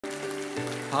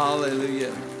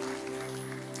Hallelujah.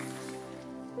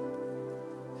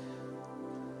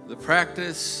 The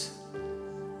practice,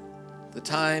 the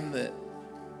time that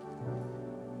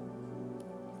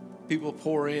people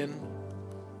pour in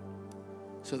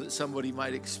so that somebody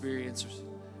might experience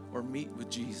or meet with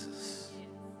Jesus.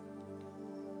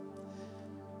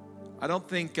 I don't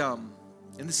think, and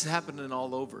this is happening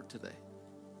all over today.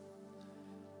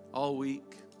 All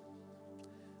week,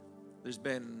 there's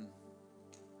been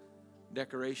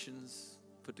decorations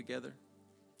put together.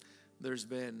 There's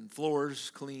been floors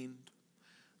cleaned.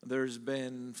 There's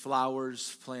been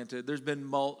flowers planted. There's been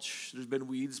mulch. There's been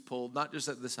weeds pulled, not just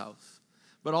at this house,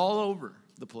 but all over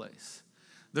the place.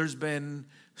 There's been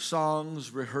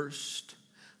songs rehearsed.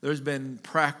 There's been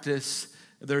practice.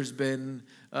 There's been,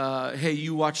 hey,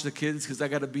 you watch the kids because I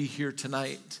got to be here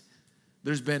tonight.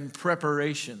 There's been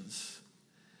preparations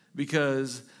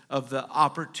because of the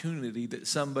opportunity that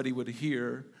somebody would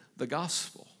hear the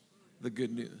gospel, the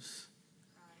good news.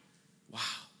 Wow.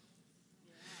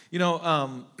 You know,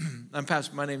 I'm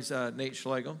pastor. My name's Nate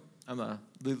Schlegel. I'm the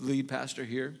lead pastor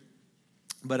here.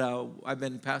 But I've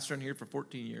been pastoring here for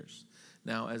 14 years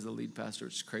now as the lead pastor.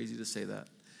 It's crazy to say that.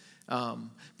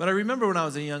 But I remember when I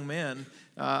was a young man,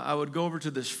 I would go over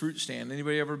to this fruit stand.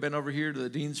 Anybody ever been over here to the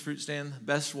Dean's fruit stand?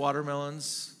 Best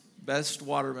watermelons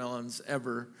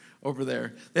ever over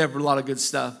there. They have a lot of good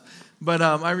stuff. But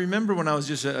I remember when I was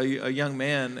just a young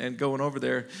man and going over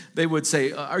there, they would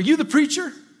say, are you the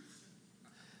preacher?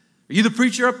 Are you the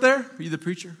preacher up there? Are you the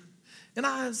preacher? And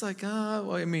I was like,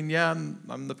 well, I mean, yeah,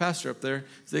 I'm the pastor up there.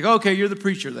 He's like, okay, you're the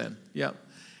preacher then. Yeah.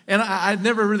 And I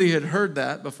never really had heard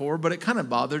that before, but it kind of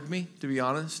bothered me, to be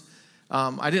honest.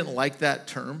 I didn't like that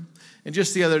term. And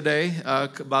just the other day,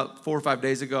 about 4 or 5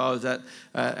 days ago, I was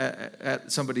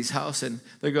at somebody's house, and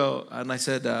they go, and I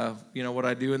said, you know what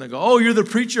I do? And they go, oh, you're the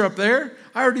preacher up there?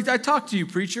 I talked to you,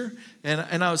 preacher.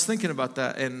 And I was thinking about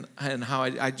that and how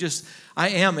I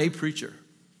am a preacher.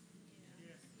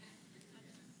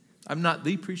 I'm not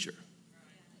the preacher.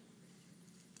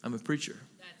 I'm a preacher.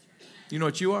 You know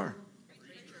what you are?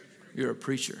 You're a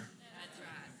preacher.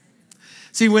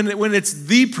 See, when it's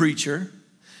the preacher,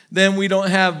 then we don't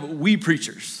have we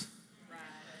preachers.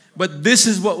 But this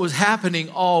is what was happening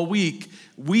all week.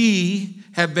 We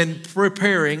have been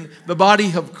preparing, the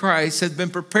body of Christ has been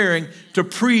preparing to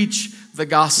preach the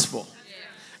gospel.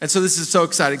 And so this is so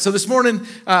exciting. So this morning,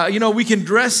 we can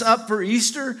dress up for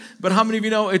Easter, but how many of you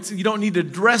know you don't need to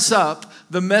dress up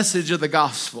the message of the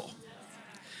gospel?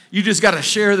 You just got to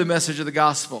share the message of the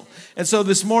gospel. And so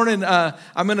this morning,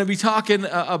 I'm going to be talking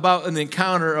about an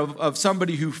encounter of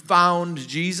somebody who found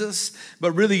Jesus,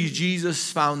 but really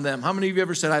Jesus found them. How many of you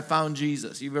ever said, I found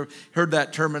Jesus? You've ever heard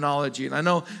that terminology? And I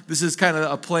know this is kind of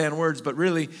a play on words, but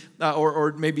really,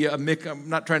 or maybe a mix. I'm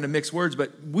not trying to mix words, but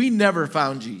we never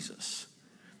found Jesus.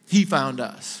 He found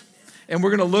us. And we're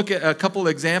going to look at a couple of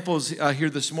examples here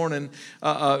this morning,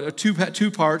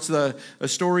 two parts, a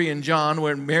story in John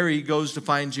where Mary goes to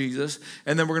find Jesus,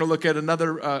 and then we're going to look at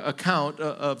another account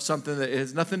of something that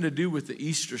has nothing to do with the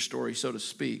Easter story, so to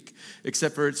speak,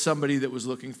 except for it's somebody that was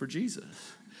looking for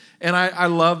Jesus. And I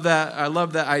love that. I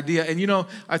love that idea. And,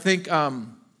 I think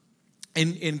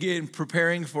in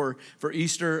preparing for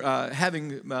Easter,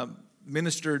 having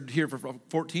ministered here for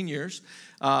 14 years,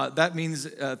 that means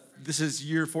this is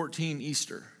year 14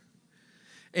 Easter.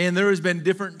 And there has been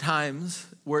different times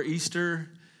where Easter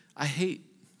I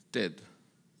hated,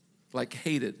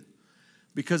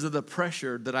 because of the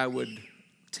pressure that I would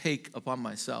take upon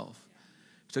myself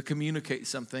to communicate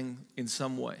something in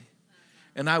some way.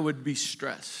 And I would be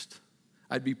stressed.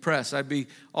 I'd be pressed. I'd be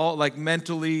all like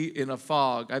mentally in a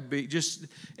fog.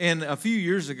 And a few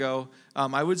years ago,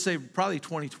 I would say probably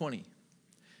 2020.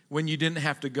 When you didn't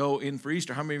have to go in for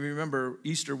Easter. How many of you remember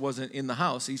Easter wasn't in the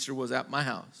house? Easter was at my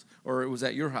house, or it was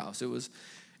at your house.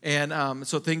 And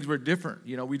so things were different.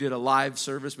 We did a live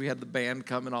service. We had the band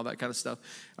come and all that kind of stuff.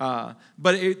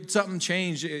 But something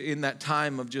changed in that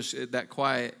time of just that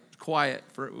quiet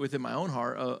within my own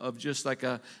heart of just like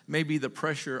maybe the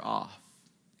pressure off.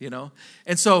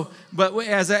 And so, but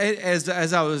as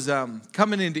I was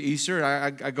coming into Easter,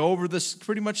 I go over this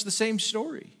pretty much the same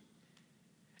story.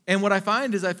 And what I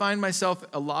find myself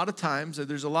a lot of times,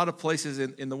 there's a lot of places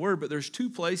in the Word, but there's two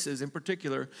places in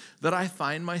particular that I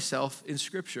find myself in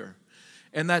Scripture.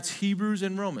 And that's Hebrews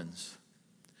and Romans.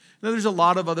 Now, there's a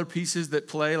lot of other pieces that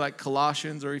play, like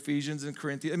Colossians or Ephesians and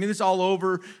Corinthians. I mean, it's all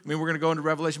over. We're going to go into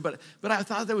Revelation. But I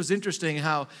thought that was interesting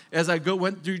how, as I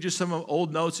went through just some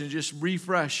old notes and just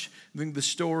refresh the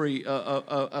story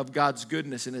of God's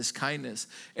goodness and His kindness,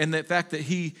 and the fact that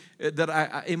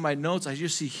in my notes, I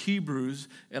just see Hebrews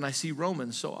and I see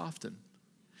Romans so often.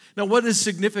 Now, what is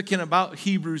significant about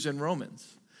Hebrews and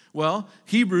Romans? Well,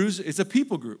 Hebrews is a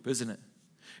people group, isn't it?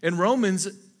 And Romans,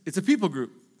 it's a people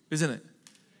group, isn't it?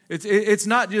 It's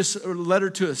not just a letter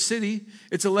to a city,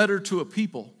 it's a letter to a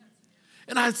people.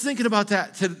 And I was thinking about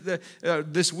that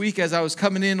this week as I was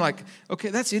coming in, like, okay,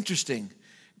 that's interesting.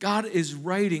 God is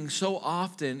writing so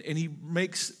often, and he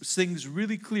makes things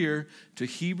really clear to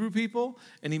Hebrew people,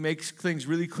 and he makes things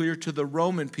really clear to the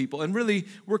Roman people. And really,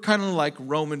 we're kind of like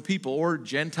Roman people or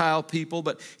Gentile people,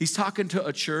 but he's talking to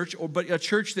a church, but a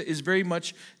church that is very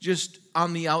much just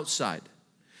on the outside,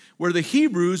 where the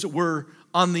Hebrews were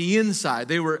on the inside.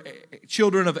 They were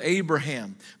children of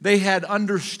Abraham. They had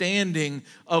understanding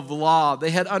of law.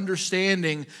 They had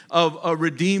understanding of a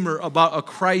Redeemer, about a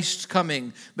Christ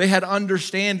coming. They had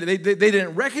understanding. They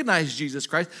didn't recognize Jesus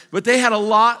Christ, but they had a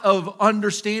lot of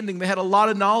understanding. They had a lot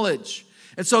of knowledge.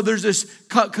 And so there's this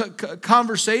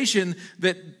conversation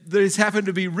that is happened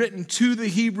to be written to the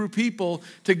Hebrew people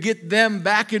to get them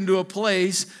back into a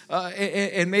place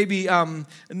and maybe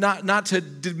not to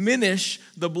diminish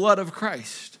the blood of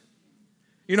Christ.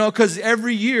 You know, because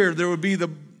every year there would be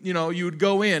you would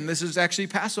go in. This is actually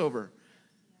Passover.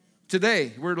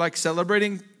 Today, we're like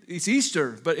celebrating, it's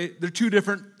Easter, but they're two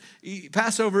different.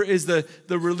 Passover is the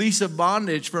release of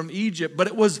bondage from Egypt, but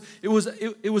it was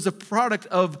a product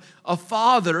of a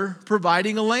father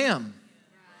providing a lamb.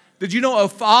 Did you know a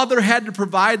father had to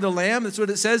provide the lamb? That's what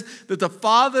it says, that the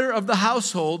father of the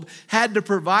household had to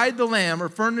provide the lamb or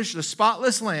furnish the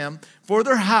spotless lamb for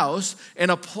their house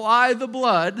and apply the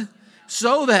blood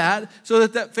so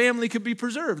that family could be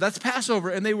preserved. That's Passover.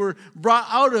 And they were brought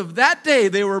out of that day.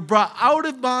 They were brought out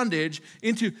of bondage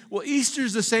into, well,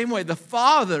 Easter's the same way. The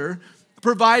Father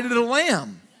provided a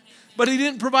lamb. But he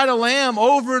didn't provide a lamb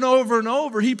over and over and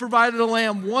over. He provided a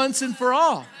lamb once and for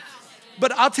all.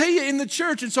 But I'll tell you, in the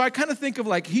church, and so I kind of think of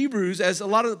like Hebrews as a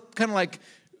lot of kind of like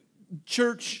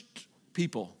church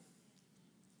people.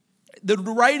 The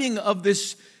writing of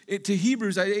this to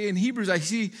Hebrews, in Hebrews, I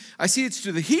see it's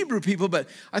to the Hebrew people, but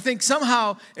I think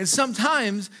somehow and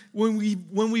sometimes when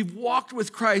we've walked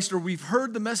with Christ or we've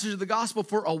heard the message of the gospel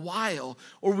for a while,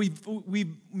 or we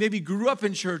maybe grew up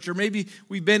in church, or maybe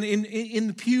we've been in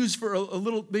the pews for a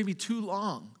little, maybe too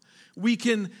long,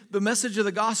 the message of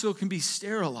the gospel can be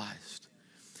sterilized.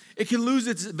 It can lose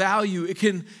its value. It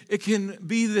can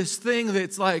be this thing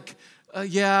that's like, but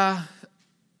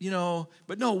no,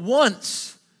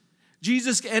 once.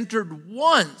 Jesus entered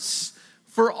once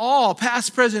for all,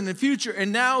 past, present, and future,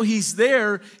 and now he's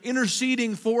there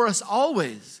interceding for us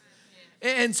always.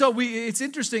 And so it's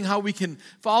interesting how we can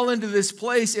fall into this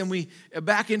place and we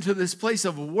back into this place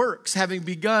of works, having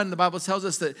begun. The Bible tells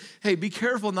us that, hey, be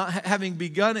careful not having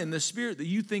begun in the spirit, that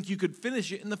you think you could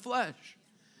finish it in the flesh.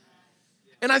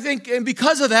 And I think, and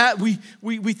because of that, we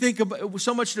think about,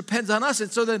 so much depends on us.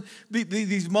 And so then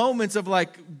these moments of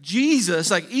like Jesus,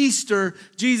 like Easter,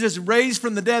 Jesus raised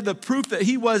from the dead, the proof that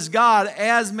he was God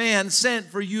as man sent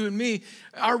for you and me.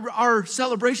 Our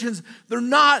celebrations, they're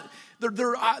not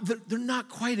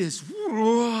quite as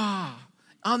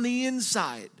on the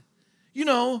inside. You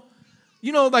know,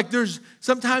 like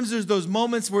sometimes there's those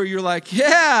moments where you're like,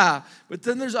 yeah, but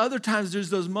then there's other times there's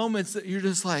those moments that you're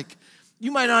just like,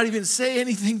 you might not even say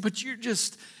anything, but you're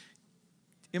just,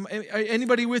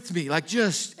 anybody with me? Like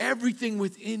just everything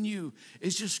within you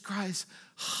is just Christ.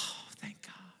 Oh, thank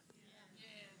God.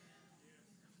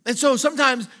 And so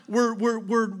sometimes we're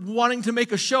wanting to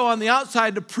make a show on the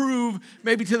outside to prove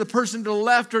maybe to the person to the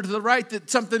left or to the right that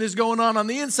something is going on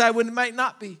the inside when it might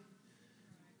not be.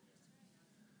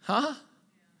 Huh?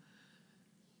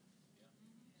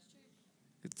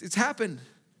 It's happened.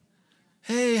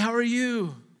 Hey, how are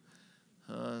you?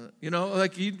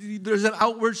 There's an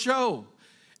outward show.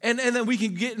 And then we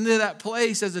can get into that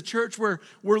place as a church where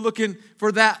we're looking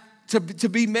for that to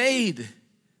be made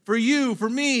for you, for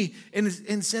me, and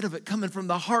instead of it coming from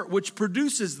the heart, which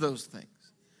produces those things.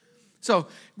 So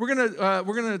we're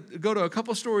gonna go to a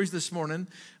couple stories this morning,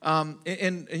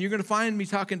 and you're gonna find me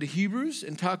talking to Hebrews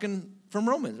and talking from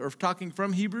Romans, or talking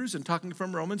from Hebrews and talking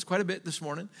from Romans quite a bit this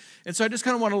morning. And so I just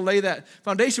kind of want to lay that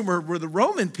foundation where the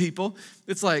Roman people,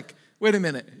 it's like, wait a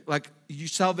minute, like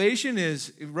salvation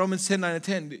is, Romans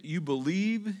 10:9-10, you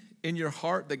believe in your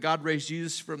heart that God raised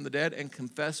Jesus from the dead and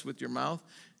confess with your mouth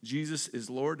Jesus is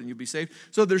Lord and you'll be saved.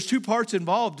 So there's two parts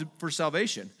involved for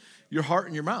salvation, your heart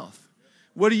and your mouth.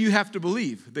 What do you have to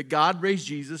believe? That God raised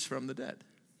Jesus from the dead.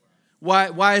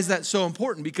 Why is that so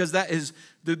important? Because that is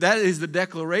the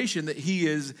declaration that he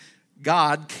is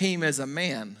God, came as a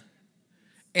man.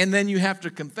 And then you have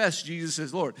to confess Jesus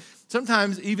is Lord.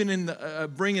 Sometimes even in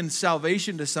bringing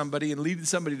salvation to somebody and leading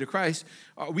somebody to Christ,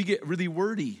 we get really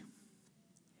wordy.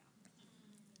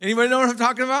 Anybody know what I'm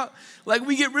talking about? Like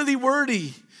we get really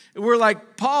wordy. We're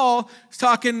like Paul is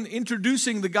talking,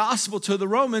 introducing the gospel to the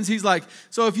Romans. He's like,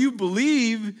 so if you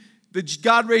believe that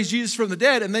God raised Jesus from the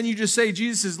dead, and then you just say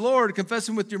Jesus is Lord, confess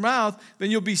him with your mouth, then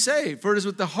you'll be saved. For it is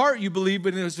with the heart you believe,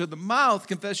 but it is with the mouth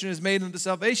confession is made unto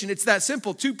salvation. It's that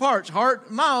simple, 2 parts,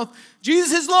 heart, mouth.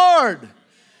 Jesus is Lord.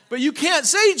 But you can't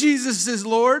say Jesus is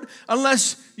Lord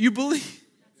unless you believe.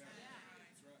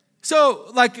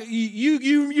 So, like,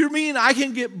 you mean I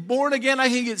can get born again, I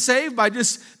can get saved by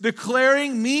just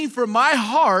declaring me from my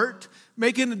heart,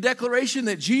 making a declaration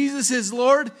that Jesus is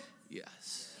Lord?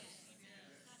 Yes.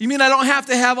 You mean I don't have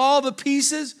to have all the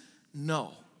pieces?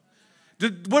 No.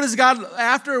 What is God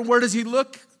after, and where does he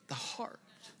look? The heart.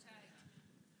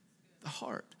 The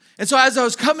heart. And so as I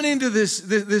was coming into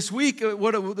this week,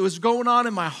 what was going on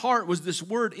in my heart was this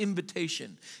word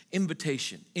invitation.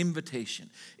 Invitation,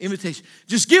 invitation, invitation.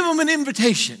 Just give them an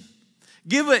invitation.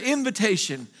 Give an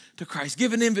invitation to Christ.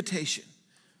 Give an invitation.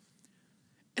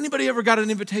 Anybody ever got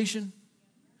an invitation?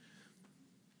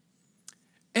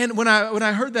 And when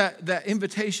I heard that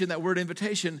invitation, that word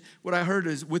invitation, what I heard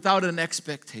is without an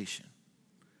expectation.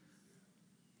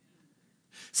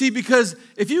 See, because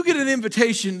if you get an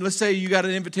invitation, let's say you got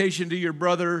an invitation to your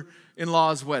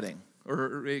brother-in-law's wedding,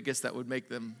 or I guess that would make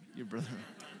them your brother.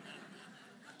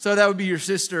 So that would be your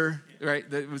sister, right,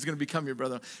 that was going to become your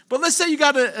brother. But let's say you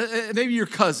got maybe your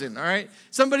cousin, all right?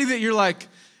 Somebody that you're like,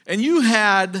 and you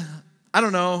had, I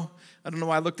don't know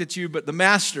why I looked at you, but the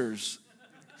Masters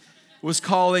was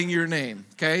calling your name,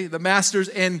 okay? The Masters,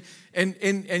 and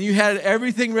you had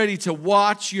everything ready to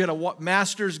watch. You had a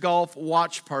Masters golf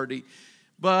watch party.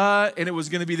 And it was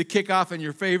going to be the kickoff, and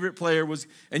your favorite player was,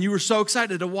 and you were so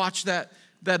excited to watch that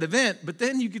event, but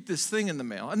then you get this thing in the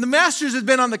mail. And the Masters has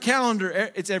been on the calendar,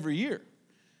 it's every year.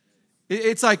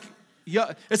 It's like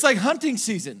hunting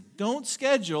season. Don't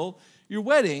schedule your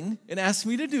wedding and ask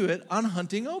me to do it on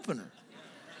hunting opener.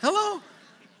 Hello?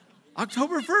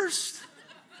 October 1st.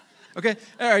 Okay,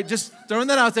 all right, just throwing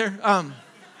that out there.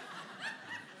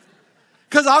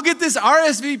 Because I'll get this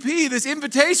RSVP, this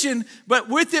invitation, but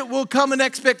with it will come an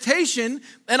expectation,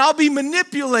 and I'll be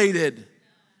manipulated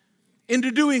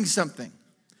into doing something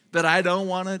that I don't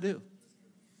want to do.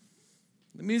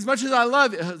 I mean, as much as I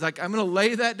love it, it's like I'm going to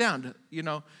lay that down,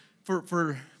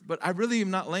 but I really am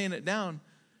not laying it down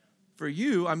for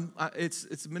you.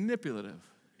 It's manipulative.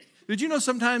 Did you know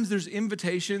sometimes there's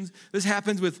invitations? This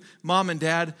happens with mom and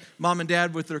dad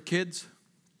with their kids.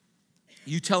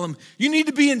 You tell them, you need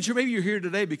to be in church. Maybe you're here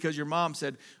today because your mom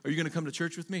said, are you going to come to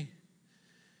church with me?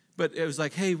 But it was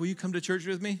like, hey, will you come to church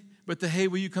with me? But the hey,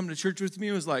 will you come to church with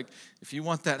me was like, if you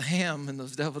want that ham and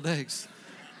those deviled eggs,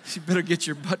 you better get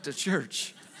your butt to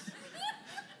church.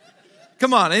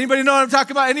 Come on, anybody know what I'm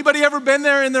talking about? Anybody ever been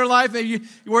there in their life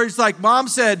where it's like mom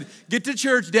said, get to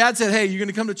church, dad said, hey, you're going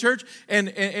to come to church? And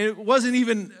it wasn't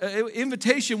even,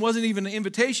 invitation wasn't even an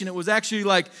invitation. It was actually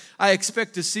like, I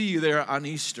expect to see you there on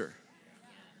Easter.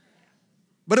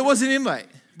 But it wasn't an invite.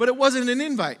 But it wasn't an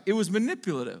invite. It was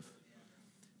manipulative.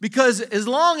 Because as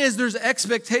long as there's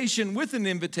expectation with an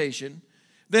invitation,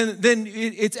 then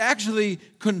it's actually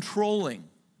controlling.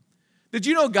 Did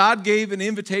you know God gave an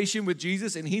invitation with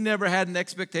Jesus and he never had an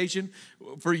expectation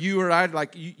for you or I?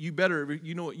 Like, you better,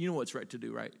 you know what's right to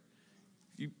do, right?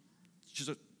 You just,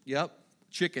 yep,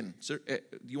 chicken.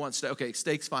 You want steak? Okay,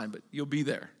 steak's fine, but you'll be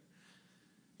there.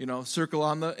 Circle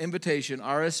on the invitation,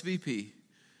 RSVP.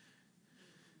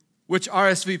 Which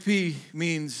RSVP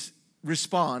means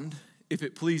respond if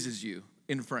it pleases you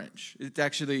in French. It's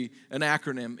actually an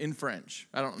acronym in French.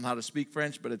 I don't know how to speak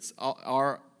French, but it's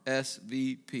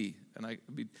RSVP.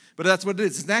 But that's what it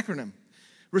is. It's an acronym.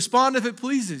 Respond if it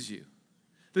pleases you.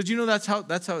 Did you know that's how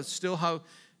it's still how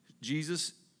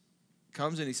Jesus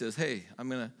comes and he says, hey,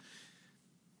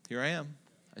 here I am.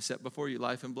 I set before you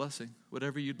life and blessing.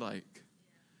 Whatever you'd like.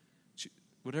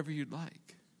 Whatever you'd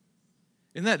like.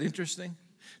 Isn't that interesting?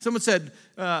 Someone said,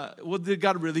 well, did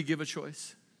God really give a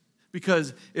choice?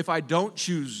 Because if I don't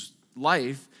choose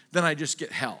life, then I just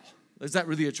get hell. Is that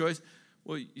really a choice?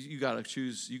 Well, you got to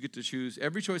choose. You get to choose.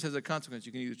 Every choice has a consequence.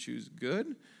 You can either choose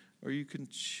good or you can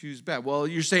choose bad. Well,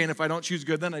 you're saying if I don't choose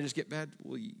good, then I just get bad?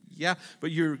 Well, yeah,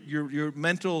 but your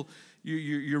mental,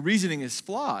 your reasoning is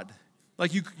flawed.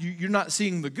 Like you're not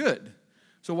seeing the good.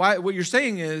 So what you're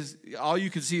saying is all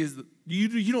you can see is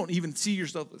you don't even see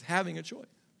yourself as having a choice.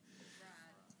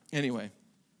 Anyway,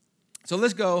 so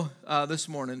let's go this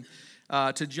morning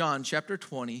to John chapter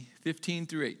 20, 15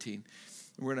 through 18.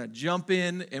 We're going to jump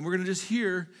in and we're going to just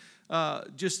hear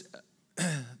this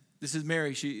is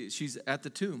Mary. She's at the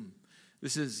tomb.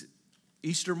 This is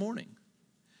Easter morning.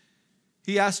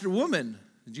 He asked her, woman,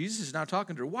 Jesus is now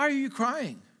talking to her, why are you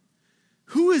crying?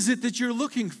 who is it that you're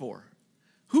looking for?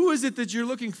 Who is it that you're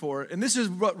looking for? And this is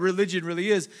what religion really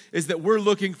is that we're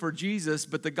looking for Jesus,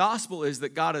 but the gospel is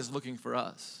that God is looking for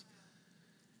us.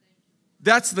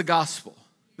 That's the gospel.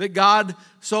 That God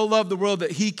so loved the world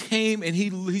that he came and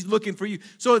he's looking for you.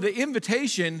 So the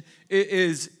invitation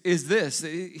is this.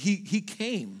 He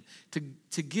came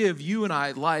to give you and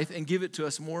I life and give it to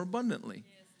us more abundantly.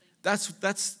 That's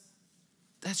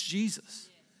Jesus.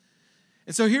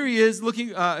 And so here he is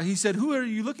looking, he said, who are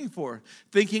you looking for?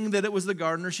 Thinking that it was the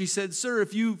gardener, she said, sir,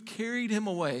 if you carried him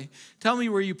away, tell me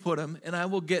where you put him and I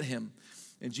will get him.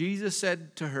 And Jesus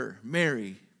said to her,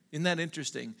 Mary. Isn't that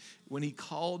interesting? When he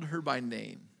called her by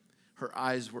name, her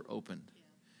eyes were opened.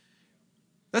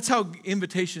 That's how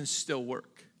invitations still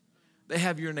work. They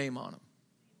have your name on them.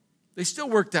 They still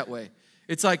work that way.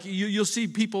 It's like you'll see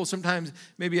people sometimes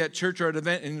maybe at church or at an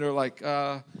event and they're like,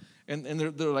 and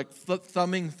they're like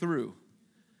thumbing through,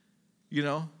 you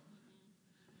know.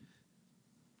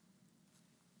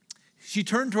 She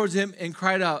turned towards him and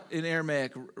cried out in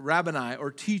Aramaic, Rabboni, or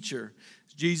teacher.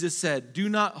 Jesus said, do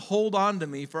not hold on to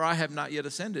me, for I have not yet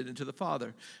ascended into the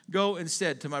Father. Go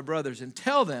instead to my brothers and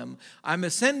tell them, I'm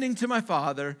ascending to my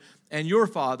Father and your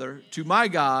Father, to my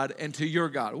God and to your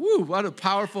God. Woo, what a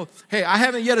powerful, hey, I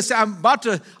haven't yet ascended. I'm about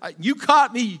to, you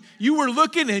caught me. You were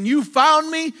looking and you found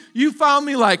me. You found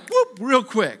me like, whoop, real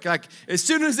quick. Like as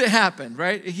soon as it happened,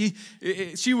 right?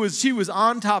 She was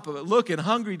on top of it, looking,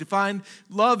 hungry to find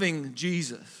loving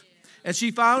Jesus. And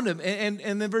she found him.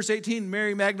 And then verse 18,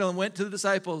 Mary Magdalene went to the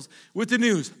disciples with the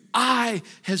news. I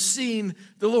have seen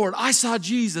the Lord. I saw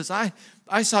Jesus. I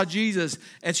saw Jesus.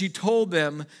 And she told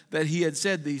them that he had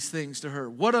said these things to her.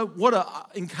 What a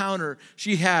encounter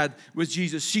she had with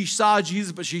Jesus. She saw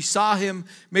Jesus, but she saw him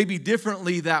maybe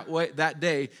differently that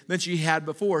day than she had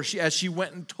before. As she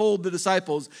went and told the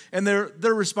disciples. And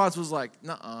their response was like,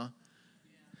 nuh-uh.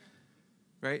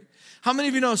 Right? How many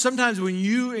of you know sometimes when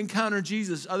you encounter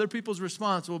Jesus, other people's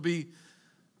response will be,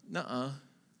 nuh-uh.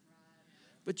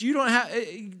 But you don't have,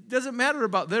 it doesn't matter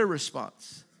about their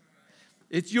response.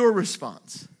 It's your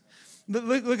response.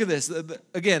 Look at this.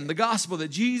 Again, the gospel that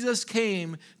Jesus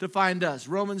came to find us.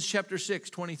 Romans chapter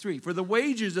 6, 23. For the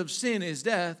wages of sin is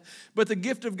death, but the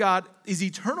gift of God is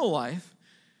eternal life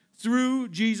through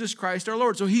Jesus Christ our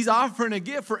Lord. So he's offering a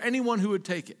gift for anyone who would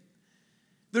take it.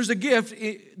 There's a gift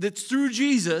that's through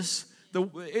Jesus.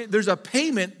 There's a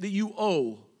payment that you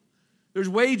owe. There's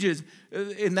wages,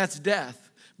 and that's death.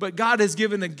 But God has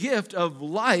given a gift of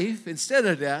life instead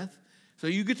of death. So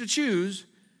you get to choose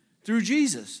through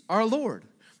Jesus, our Lord.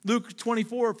 Luke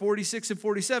 24, 46 and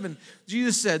 47,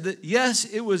 Jesus said that, yes,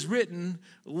 it was written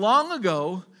long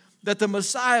ago that the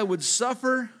Messiah would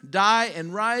suffer, die,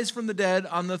 and rise from the dead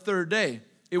on the third day.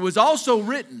 It was also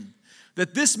written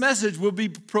that this message will be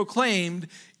proclaimed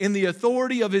in the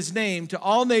authority of his name to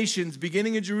all nations,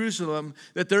 beginning in Jerusalem,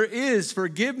 that there is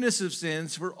forgiveness of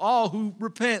sins for all who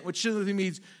repent, which simply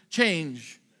means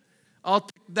change. I'll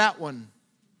take that one.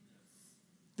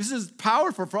 This is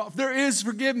powerful. There is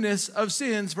forgiveness of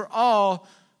sins for all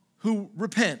who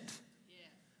repent.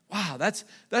 Wow,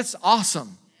 that's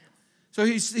awesome. So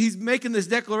he's making this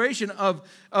declaration of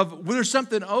there's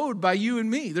something owed by you and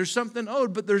me. There's something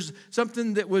owed, but there's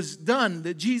something that was done,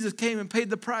 that Jesus came and paid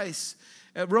the price.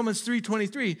 At Romans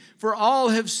 3:23, for all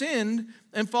have sinned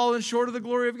and fallen short of the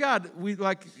glory of God.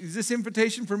 Is this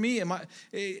invitation for me?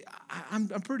 I'm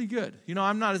pretty good. You know,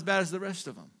 I'm not as bad as the rest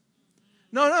of them.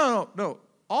 No.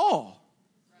 All.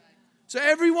 So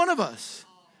every one of us,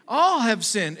 all have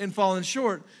sinned and fallen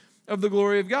short of the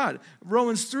glory of God.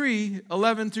 Romans 3,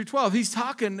 11 through 12. He's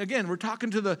talking, again, we're talking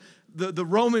to the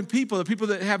Roman people, the people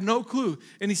that have no clue.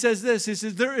 And he says this, he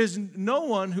says, there is no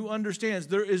one who understands.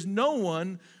 There is no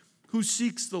one who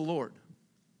seeks the Lord.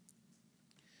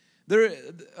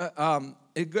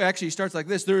 It actually starts like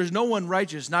this. There is no one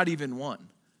righteous, not even one.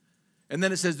 And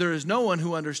then it says, there is no one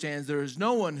who understands. There is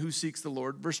no one who seeks the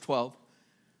Lord. Verse 12.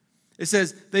 It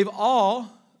says, they've all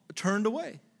turned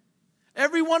away.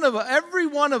 Every one of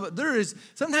us, there is,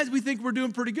 sometimes we think we're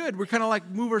doing pretty good. We're kind of like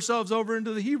move ourselves over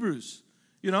into the Hebrews,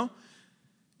 you know.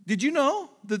 Did you know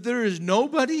that there is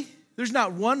nobody, there's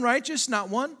not one righteous, not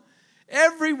one?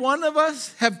 Every one of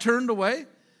us have turned away.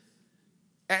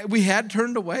 We had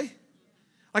turned away.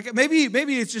 Like maybe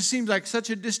it just seems like such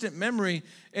a distant memory,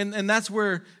 and that's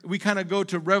where we kind of go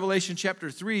to Revelation chapter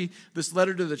 3, this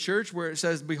letter to the church where it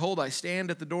says, behold, I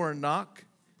stand at the door and knock.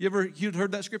 You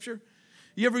heard that scripture?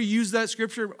 You ever used that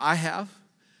scripture? I have.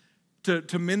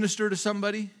 To minister to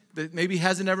somebody that maybe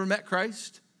hasn't ever met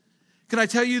Christ. Can I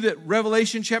tell you that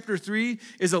Revelation chapter 3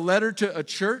 is a letter to a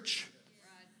church?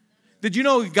 Did you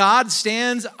know God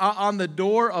stands on the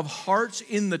door of hearts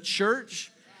in the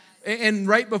church? And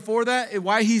right before that,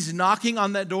 why he's knocking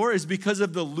on that door is because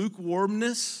of the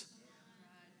lukewarmness.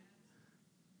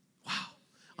 Wow.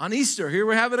 On Easter, here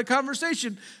we're having a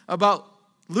conversation about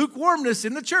lukewarmness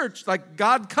in the church. Like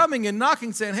God coming and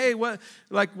knocking, saying, hey, what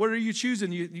are you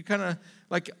choosing? You kind of,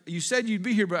 like you said you'd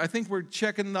be here, but I think we're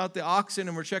checking out the oxen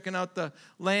and we're checking out the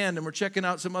land and we're checking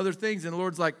out some other things. And the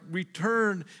Lord's like,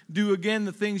 return, do again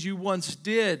the things you once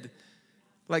did.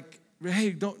 Like,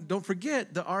 hey, don't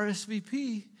forget the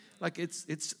RSVP. Like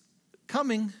it's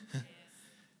coming.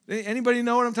 Anybody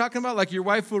know what I'm talking about? Like your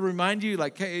wife will remind you,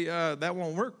 like, hey, that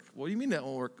won't work. What do you mean that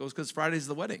won't work? It goes because Friday's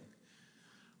the wedding.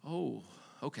 Oh,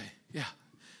 okay, yeah.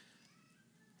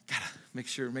 Gotta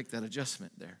make that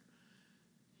adjustment there.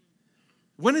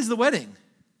 When is the wedding?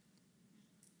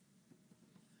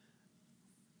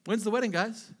 When's the wedding,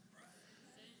 guys?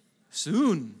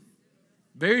 Soon.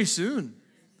 Very soon.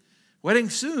 Wedding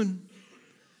soon.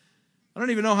 I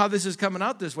don't even know how this is coming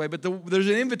out this way, but there's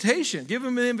an invitation. Give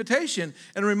them an invitation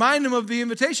and remind them of the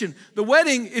invitation. The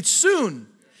wedding, it's soon.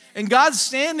 And God's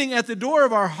standing at the door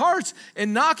of our hearts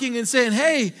and knocking and saying,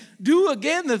 hey, do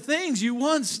again the things you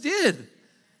once did.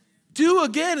 Do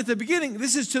again at the beginning.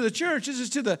 This is to the church. This is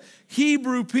to the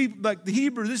Hebrew people, like the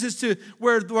Hebrew. This is to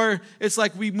where it's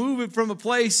like we move it from a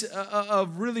place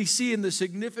of really seeing the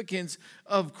significance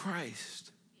of Christ.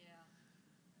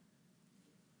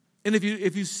 And if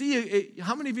you see it,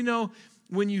 how many of you know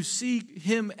when you see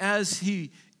him as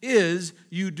he is,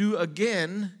 you do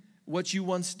again what you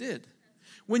once did?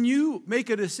 When you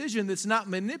make a decision that's not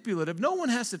manipulative, no one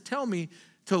has to tell me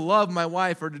to love my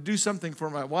wife or to do something for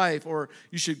my wife or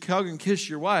you should hug and kiss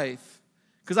your wife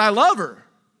because I love her.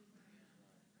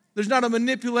 There's not a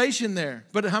manipulation there.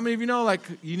 But how many of you know, like,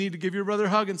 you need to give your brother a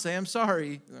hug and say, I'm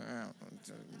sorry.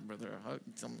 Brother, a hug.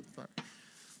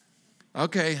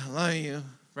 Okay, I love you.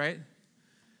 Right?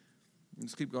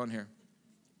 Let's keep going here.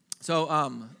 So,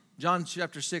 John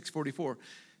chapter 6:44.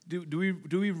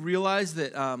 Do we realize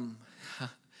that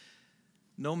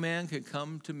no man can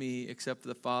come to me except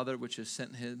the Father which has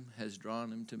sent him has drawn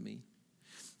him to me?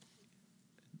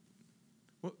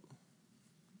 Well,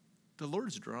 the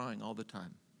Lord's drawing all the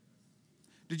time.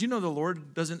 Did you know the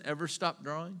Lord doesn't ever stop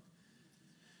drawing?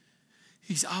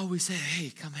 He's always saying, hey,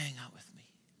 come hang out with me.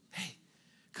 Hey,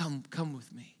 come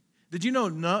with me. Did you know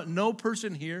no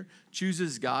person here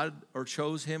chooses God or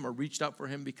chose him or reached out for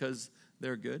him because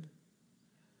they're good?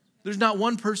 There's not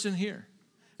one person here.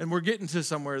 And we're getting to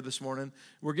somewhere this morning.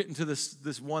 We're getting to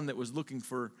this one that was looking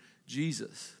for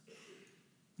Jesus.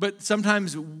 But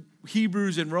sometimes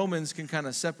Hebrews and Romans can kind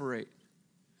of separate.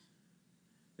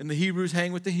 And the Hebrews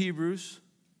hang with the Hebrews,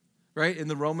 right? And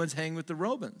the Romans hang with the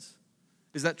Romans.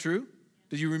 Is that true?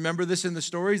 Did you remember this in the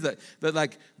stories? That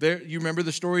like you remember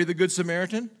the story of the Good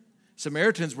Samaritan?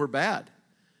 Samaritans were bad.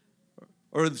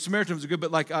 Or the Samaritans were good, but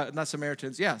like, not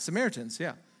Samaritans. Yeah, Samaritans,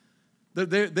 yeah.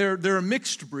 They're a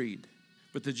mixed breed,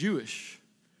 but the Jewish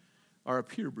are a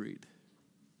pure breed.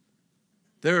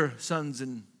 They're sons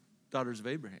and daughters of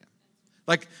Abraham.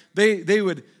 Like, they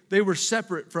were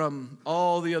separate from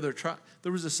all the other tribes.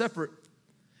 There was a separate,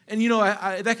 and you know,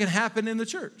 that can happen in the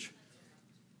church.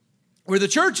 Where the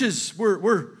churches,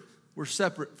 we're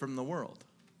separate from the world.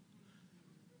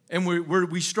 And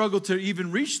we struggle to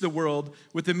even reach the world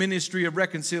with the ministry of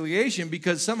reconciliation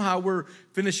because somehow we're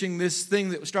finishing this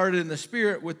thing that started in the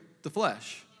spirit with the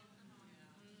flesh.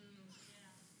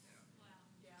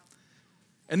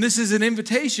 And this is an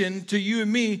invitation to you and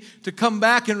me to come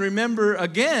back and remember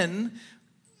again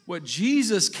what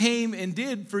Jesus came and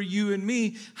did for you and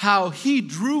me, how he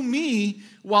drew me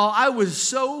while I was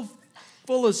so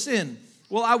full of sin,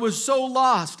 while I was so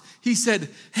lost. He said,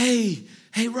 hey,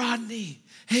 Rodney.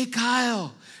 Hey,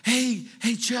 Kyle. Hey,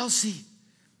 Chelsea.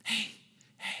 Hey,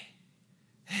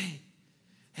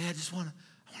 I just want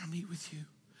to meet with you.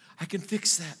 I can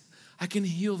fix that. I can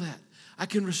heal that. I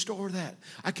can restore that.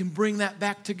 I can bring that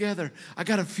back together. I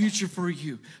got a future for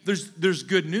you. There's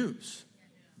good news.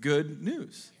 Good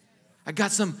news. I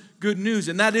got some good news,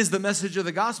 and that is the message of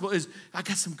the gospel is I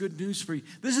got some good news for you.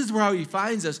 This is how he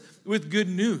finds us, with good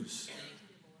news.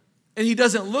 And he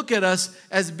doesn't look at us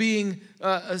as being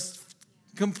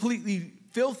completely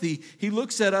filthy. He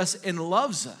looks at us and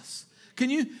loves us. Can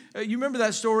you remember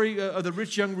that story of the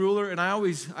rich young ruler? And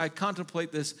I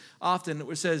contemplate this often.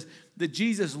 It says that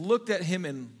Jesus looked at him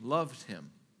and loved him.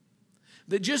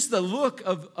 That just the look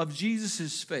of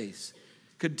Jesus' face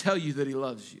could tell you that he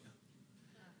loves you.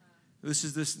 This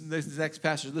is this next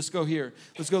passage. Let's go here.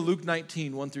 Let's go Luke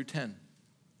 19, 1 through 10.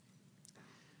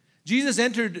 Jesus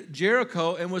entered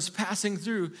Jericho and was passing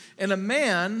through, and a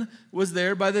man was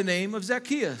there by the name of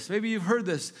Zacchaeus. Maybe you've heard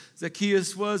this.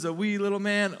 Zacchaeus was a wee little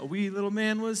man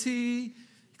was he. He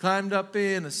climbed up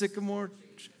in a sycamore.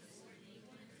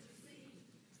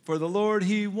 For the Lord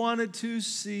he wanted to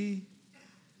see.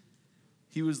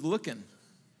 He was looking.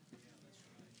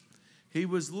 He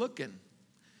was looking.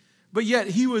 But yet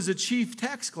he was a chief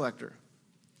tax collector.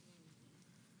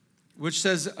 Which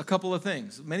says a couple of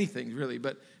things, many things really.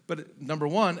 But number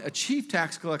one, a chief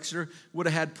tax collector would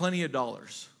have had plenty of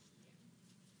dollars.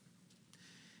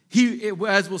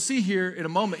 As we'll see here in a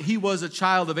moment, he was a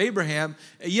child of Abraham,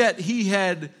 yet he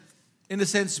had, in a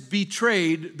sense,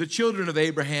 betrayed the children of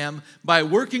Abraham by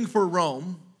working for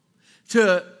Rome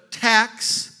to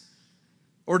tax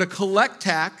or to collect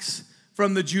tax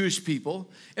from the Jewish people.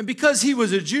 And because he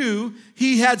was a Jew,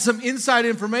 he had some inside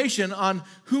information on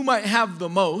who might have the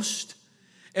most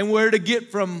and where to get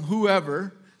from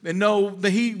whoever. And know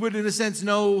that he would, in a sense,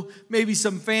 know maybe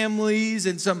some families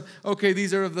and some, okay,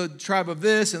 these are of the tribe of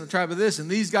this and the tribe of this, and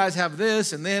these guys have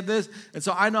this and they have this. And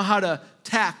so I know how to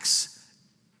tax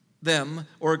them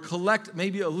or collect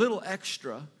maybe a little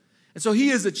extra. And so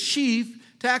he is a chief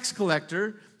tax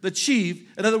collector, the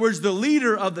chief, in other words, the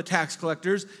leader of the tax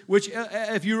collectors, which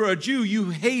if you were a Jew, you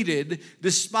hated,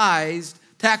 despised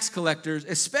tax collectors,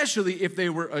 especially if they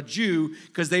were a Jew,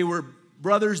 because they were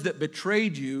brothers that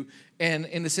betrayed you and,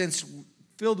 in a sense,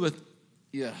 filled with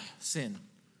sin.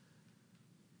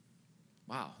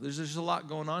 Wow, there's just a lot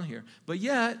going on here. But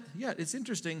yet, it's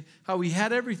interesting how he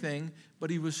had everything,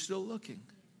 but he was still looking.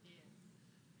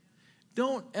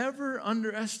 Don't ever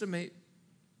underestimate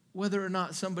whether or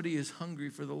not somebody is hungry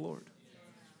for the Lord.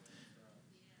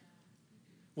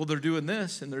 Well, they're doing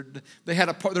this, and they're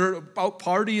out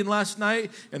partying last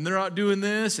night, and they're out doing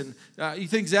this, and you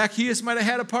think Zacchaeus might have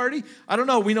had a party? I don't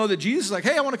know. We know that Jesus is like,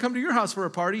 hey, I want to come to your house for a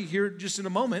party here just in a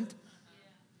moment.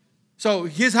 So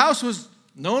his house was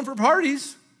known for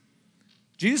parties.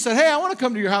 Jesus said, hey, I want to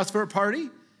come to your house for a party.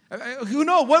 Who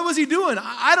knows? What was he doing?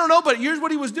 I don't know, but here's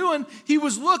what he was doing. He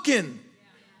was looking.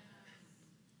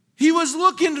 He was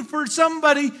looking for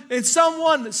somebody and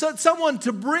someone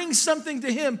to bring something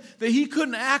to him that he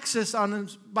couldn't access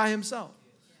by himself.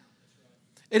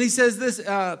 And he says this,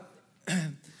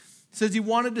 says he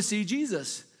wanted to see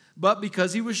Jesus, but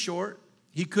because he was short,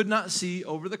 he could not see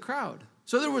over the crowd.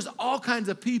 So there was all kinds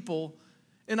of people,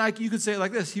 and you could say it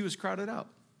like this, he was crowded out.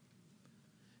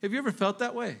 Have you ever felt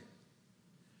that way?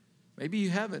 Maybe you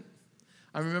haven't.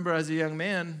 I remember as a young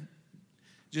man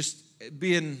just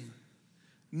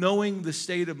knowing the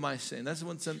state of my sin. That's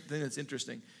one thing that's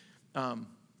interesting.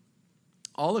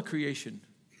 All of creation,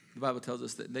 the Bible tells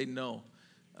us that they know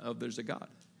there's a God.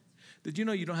 Did you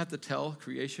know you don't have to tell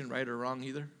creation right or wrong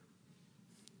either?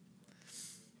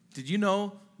 Did you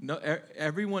know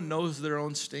everyone knows their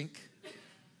own stink?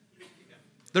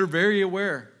 They're very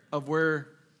aware of where,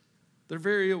 they're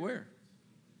very aware.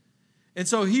 And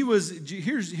so here's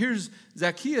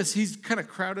Zacchaeus, he's kind of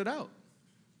crowded out.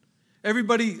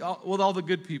 Everybody, all the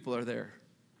good people are there.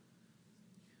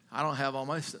 I don't have all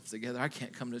my stuff together. I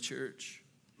can't come to church.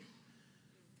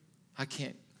 I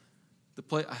can't.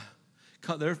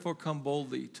 Therefore, come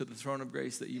boldly to the throne of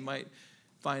grace that you might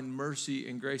find mercy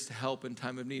and grace to help in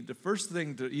time of need. The first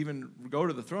thing to even go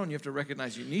to the throne, you have to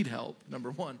recognize you need help, number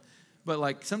one.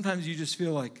 But sometimes you just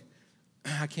feel like,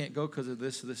 I can't go because of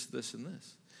this, and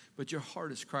this. But your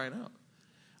heart is crying out.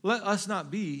 Let us not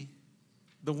be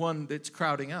the one that's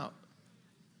crowding out,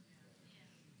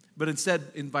 but instead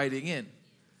inviting in.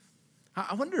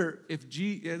 I wonder if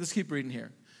let's keep reading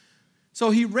here.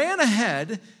 So he ran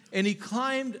ahead and he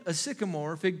climbed a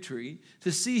sycamore fig tree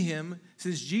to see him,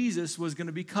 since Jesus was going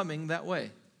to be coming that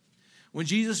way. When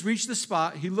Jesus reached the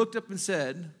spot, he looked up and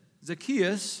said,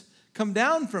 Zacchaeus, come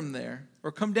down from there,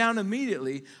 or come down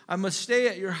immediately. I must stay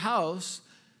at your house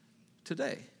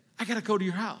today. I got to go to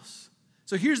your house.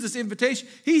 So here's this invitation.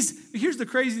 Here's the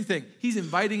crazy thing. He's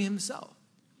inviting himself.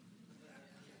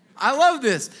 I love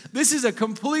this. This is a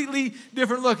completely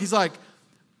different look. He's like,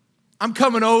 I'm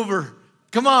coming over.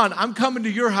 Come on, I'm coming to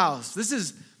your house.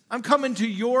 I'm coming to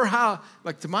your house.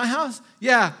 Like, to my house?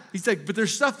 Yeah. He's like, but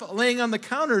there's stuff laying on the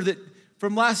counter that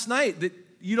from last night that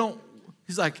you don't.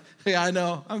 He's like, hey, I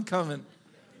know, I'm coming.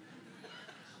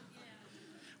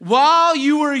 While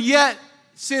you were yet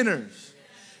sinners,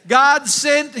 God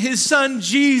sent his son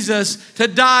Jesus to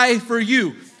die for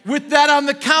you. With that on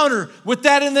the counter, with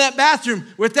that in that bathroom,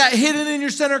 with that hidden in your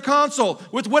center console,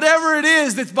 with whatever it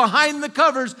is that's behind the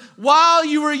covers, while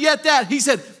you were yet that, he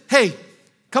said, hey,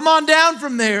 come on down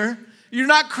from there. You're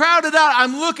not crowded out.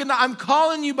 I'm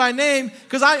calling you by name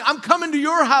because I'm coming to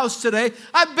your house today.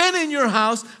 I've been in your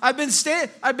house. I've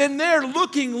been there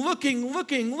looking.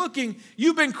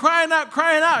 You've been crying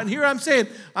out. And here I'm saying,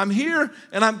 I'm here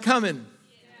and I'm coming.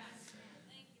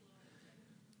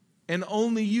 And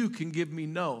only you can give me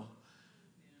no.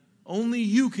 Only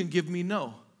you can give me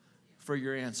no for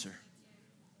your answer.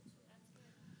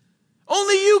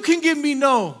 Only you can give me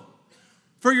no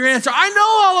for your answer. I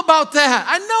know all about that.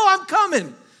 I know I'm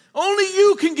coming. Only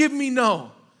you can give me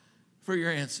no for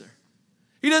your answer.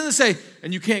 He doesn't say,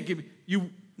 and you can't give me,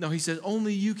 no, he says,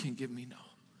 only you can give me no.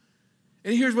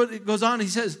 And here's what it goes on. He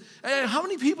says, hey, how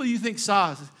many people you think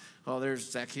saw? Oh,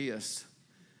 there's Zacchaeus.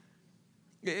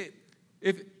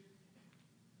 If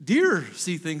deer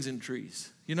see things in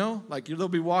trees, you know, like they'll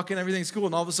be walking, everything's cool,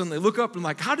 and all of a sudden they look up and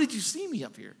like, how did you see me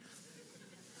up here?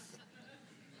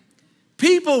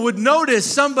 People would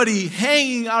notice somebody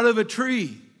hanging out of a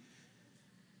tree.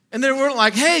 And they weren't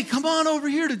like, hey, come on over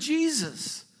here to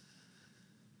Jesus.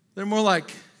 They're more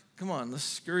like, come on, let's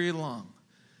scurry along.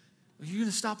 Are you going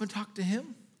to stop and talk to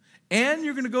him? And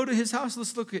you're going to go to his house?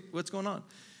 Let's look at what's going on.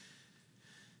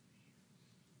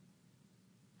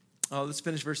 Oh, let's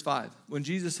finish verse 5. When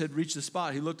Jesus had reached the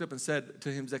spot, he looked up and said to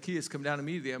him, Zacchaeus, come down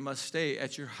immediately. I must stay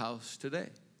at your house today.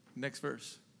 Next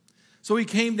verse. So he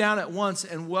came down at once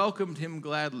and welcomed him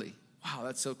gladly. Wow,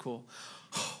 that's so cool.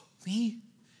 Oh, me?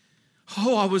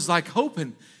 Oh, I was like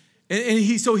hoping.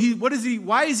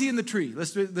 Why is he in the tree?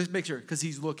 Let's make sure, because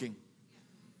he's looking.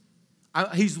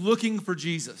 He's looking for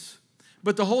Jesus.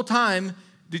 But the whole time,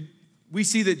 we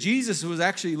see that Jesus was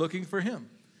actually looking for him.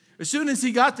 As soon as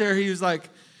he got there, he was like,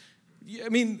 I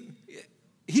mean,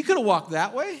 he could have walked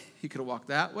that way. He could have walked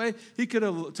that way. He could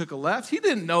have took a left. He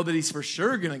didn't know that he's for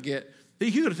sure going to get.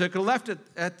 He could have took a left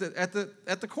at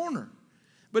the corner.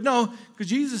 But no, because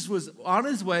Jesus was on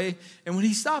his way, and when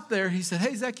he stopped there, he said,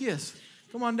 hey, Zacchaeus,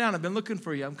 come on down. I've been looking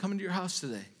for you. I'm coming to your house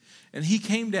today. And he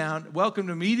came down, welcomed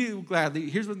him immediately gladly.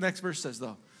 Here's what the next verse says,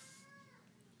 though.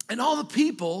 And all the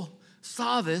people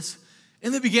saw this,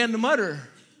 and they began to mutter,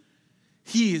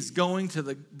 he is going to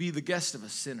be the guest of a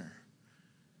sinner.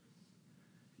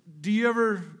 Do you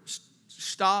ever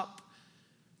stop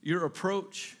your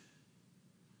approach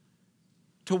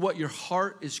to what your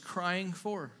heart is crying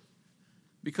for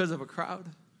because of a crowd?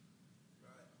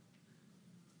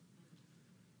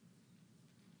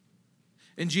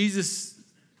 And Jesus,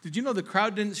 did you know the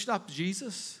crowd didn't stop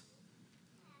Jesus?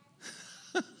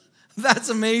 That's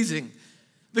amazing.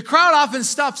 The crowd often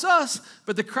stops us,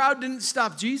 but the crowd didn't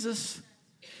stop Jesus.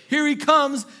 Here he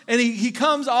comes, and he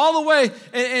comes all the way,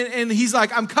 and he's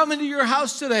like, I'm coming to your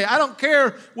house today. I don't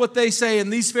care what they say,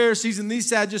 and these Pharisees and these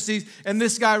Sadducees and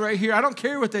this guy right here. I don't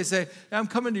care what they say. I'm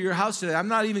coming to your house today. I'm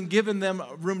not even giving them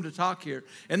room to talk here.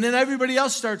 And then everybody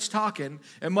else starts talking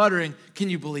and muttering, can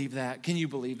you believe that? Can you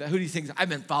believe that? Who do you think? I've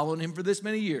been following him for this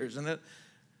many years. And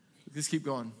let's keep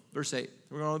going. Verse 8.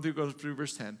 We're going to go through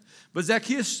verse 10. But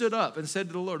Zacchaeus stood up and said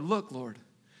to the Lord, look, Lord.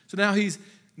 So now he's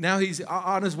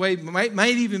on his way,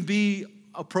 might even be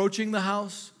approaching the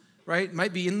house, right?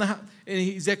 Might be in the house.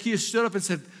 And Zacchaeus stood up and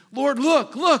said, Lord,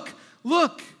 look.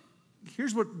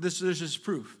 Here's what this is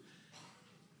proof.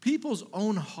 People's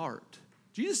own heart.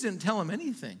 Jesus didn't tell him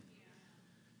anything.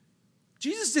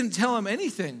 Jesus didn't tell him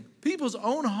anything. People's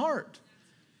own heart.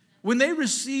 When they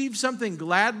receive something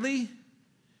gladly,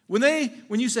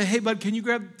 when you say, hey, bud, can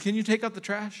you take out the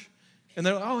trash? And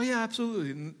they're like, oh, yeah,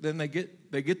 absolutely. And then they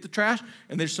get the trash,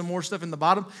 and there's some more stuff in the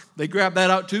bottom. They grab that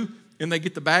out too, and they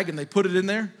get the bag, and they put it in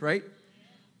there, right?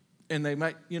 And they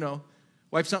might,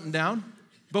 wipe something down.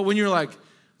 But when you're like,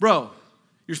 bro,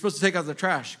 you're supposed to take out the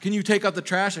trash. Can you take out the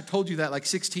trash? I told you that like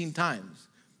 16 times.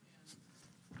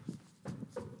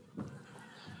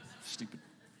 Stupid.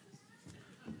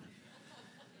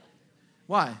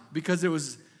 Why? Because it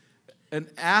was an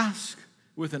ask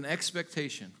with an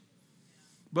expectation.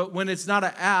 But when it's not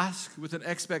an ask with an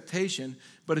expectation,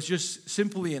 but it's just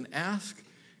simply an ask,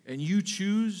 and you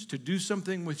choose to do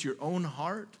something with your own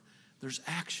heart, there's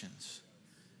actions.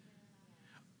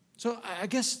 So I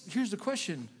guess here's the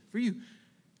question for you.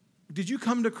 Did you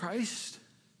come to Christ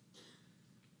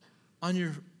on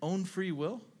your own free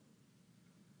will?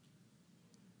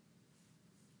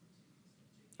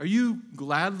 Are you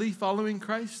gladly following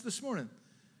Christ this morning?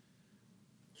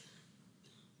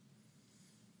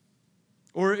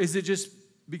 Or is it just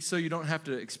so you don't have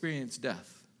to experience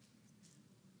death?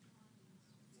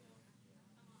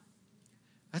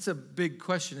 That's a big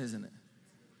question, isn't it?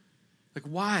 Like,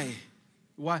 why?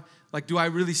 Why? Like, do I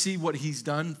really see what he's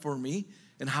done for me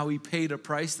and how he paid a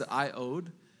price that I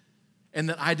owed? And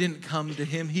that I didn't come to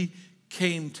him. He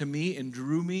came to me and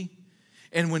drew me.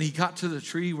 And when he got to the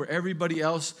tree where everybody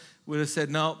else would have said,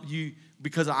 no,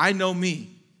 because I know me,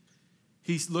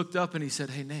 he looked up and he said,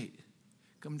 hey, Nate,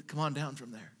 come on down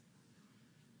from there.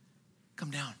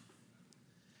 Come down.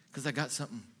 Because I got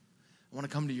something. I want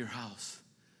to come to your house.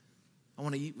 I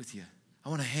want to eat with you. I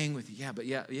want to hang with you. Yeah, but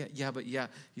yeah.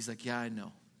 He's like, yeah, I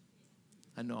know.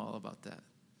 I know all about that.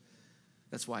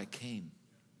 That's why I came.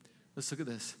 Let's look at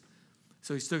this.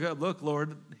 So he stood up, look,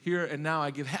 Lord, here and now I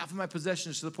give half of my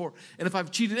possessions to the poor. And if I've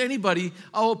cheated anybody,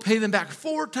 I will pay them back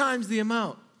 4 times the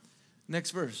amount. Next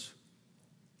verse.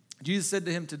 Jesus said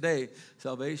to him, today,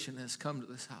 salvation has come to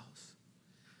this house.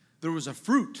 There was a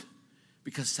fruit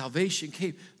because salvation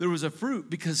came. There was a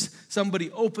fruit because somebody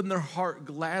opened their heart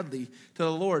gladly to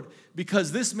the Lord.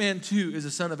 Because this man too is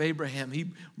a son of Abraham. He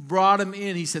brought him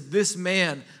in. He said, this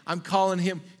man, I'm calling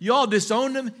him. Y'all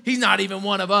disowned him. He's not even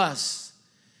one of us.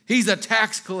 He's a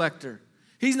tax collector.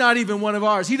 He's not even one of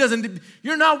ours.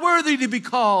 You're not worthy to be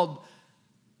called.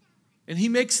 And he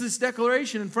makes this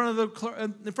declaration in front of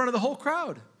the whole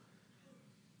crowd.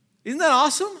 Isn't that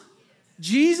awesome?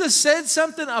 Jesus said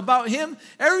something about him.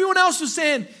 Everyone else was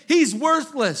saying, he's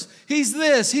worthless. He's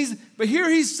this. But here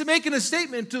he's making a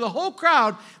statement to the whole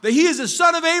crowd that he is a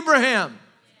son of Abraham.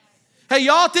 Hey,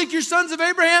 y'all think you're sons of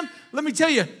Abraham? Let me tell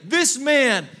you, this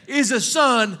man is a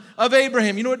son of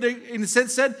Abraham. You know what they, in a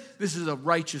sense, said? This is a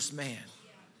righteous man.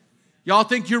 Y'all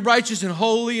think you're righteous and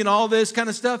holy and all this kind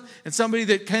of stuff? And somebody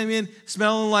that came in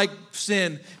smelling like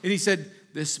sin. And he said,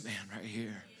 this man right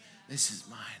here, this is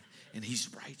mine. And he's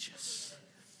righteous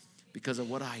because of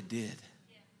what I did.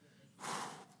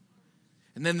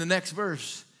 And then the next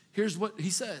verse, here's what he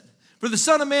said. For the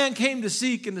Son of Man came to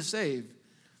seek and to save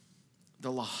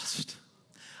the lost.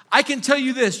 I can tell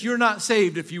you this, you're not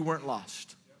saved if you weren't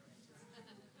lost.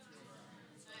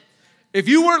 If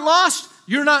you weren't lost,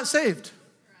 you're not saved.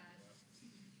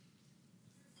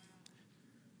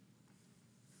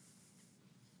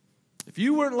 If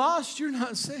you weren't lost, you're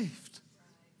not saved.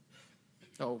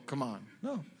 Oh, come on.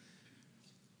 No.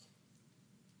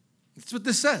 That's what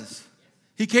this says.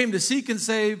 He came to seek and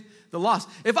save the lost.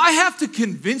 If I have to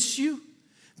convince you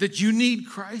that you need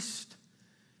Christ,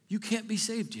 you can't be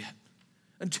saved yet.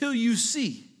 Until you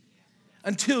see.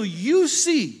 Until you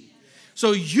see.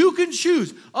 So you can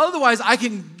choose. Otherwise, I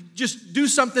can just do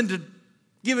something to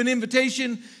give an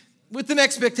invitation with an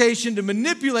expectation to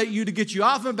manipulate you to get you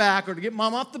off my back or to get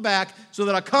mom off the back so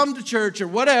that I come to church or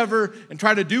whatever and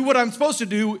try to do what I'm supposed to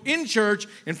do in church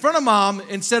in front of mom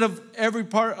instead of every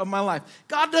part of my life.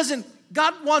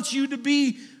 God wants you to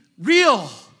be real.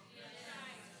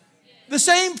 The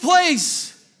same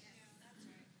place.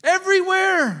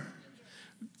 Everywhere.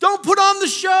 Don't put on the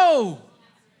show.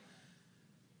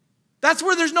 That's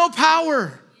where there's no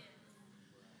power.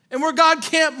 And where God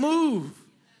can't move.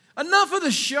 Enough of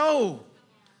the show.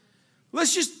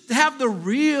 Let's just have the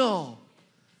real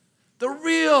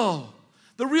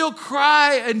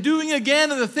cry and doing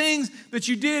again of the things that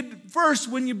you did first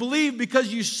when you believed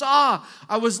because you saw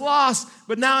I was lost,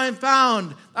 but now I'm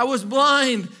found. I was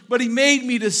blind, but he made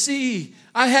me to see.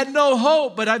 I had no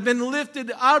hope, but I've been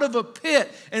lifted out of a pit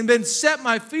and been set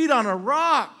my feet on a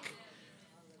rock.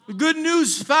 The good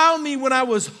news found me when I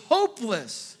was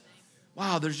hopeless.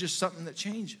 Wow, there's just something that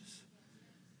changes.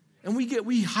 And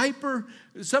we hyper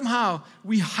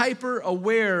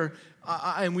aware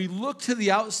and we look to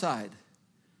the outside.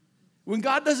 When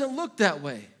God doesn't look that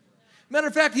way. Matter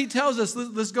of fact, he tells us,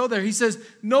 let's go there. He says,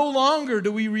 no longer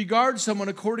do we regard someone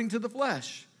according to the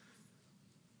flesh.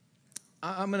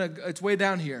 It's way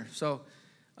down here. So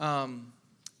I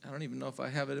don't even know if I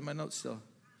have it in my notes still.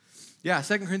 Yeah,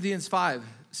 2 Corinthians 5,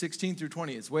 16 through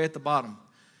 20. It's way at the bottom.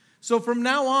 So from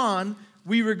now on,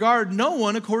 we regard no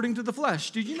one according to the flesh.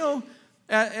 Did you know,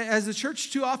 as a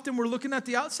church, too often we're looking at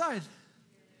the outside?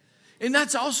 And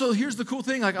that's also, here's the cool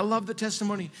thing. Like, I love the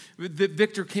testimony that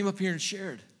Victor came up here and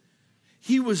shared.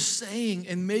 He was saying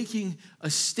and making a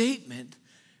statement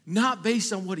not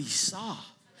based on what he saw.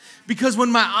 Because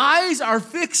when my eyes are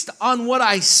fixed on what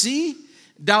I see,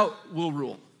 doubt will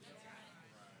rule.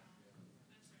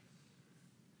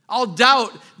 I'll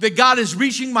doubt that God is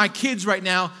reaching my kids right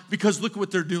now because look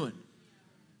what they're doing.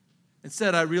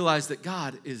 Instead, I realize that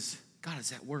God is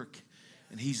at work.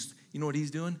 And you know what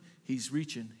he's doing? He's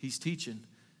reaching, he's teaching.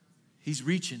 He's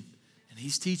reaching, and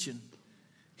he's teaching.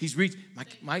 He's reaching.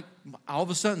 All of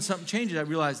a sudden, something changes. I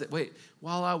realized that, wait,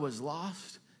 while I was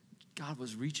lost, God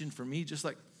was reaching for me just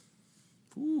like,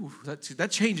 ooh,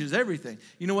 that changes everything.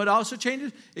 You know what also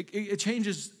changes? It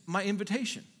changes my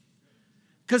invitation.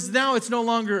 Because now it's no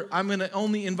longer, I'm going to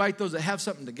only invite those that have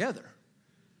something together.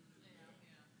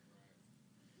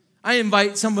 I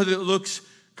invite somebody that looks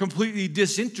completely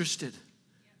disinterested.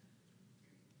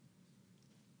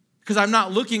 Because I'm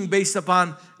not looking based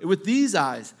upon with these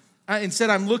eyes. Instead,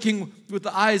 I'm looking with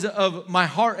the eyes of my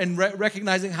heart and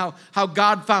recognizing how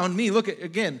God found me. Look at,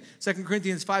 again, 2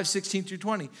 Corinthians 5, 16 through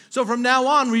 20. So from now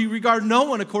on, we regard no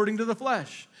one according to the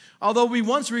flesh. Although we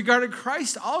once regarded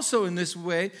Christ also in this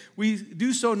way, we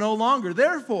do so no longer.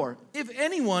 Therefore, if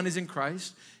anyone is in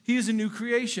Christ, he is a new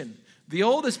creation. The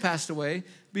old has passed away.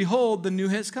 Behold, the new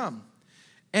has come.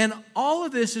 And all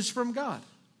of this is from God.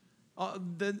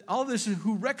 All of this is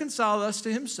who reconciled us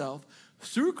to himself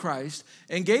through Christ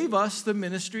and gave us the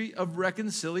ministry of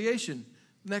reconciliation.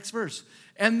 Next verse.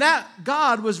 And that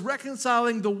God was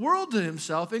reconciling the world to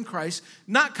himself in Christ,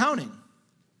 not counting.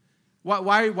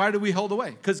 Why do we hold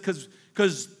away?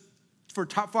 Because for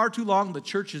far too long, the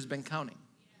church has been counting.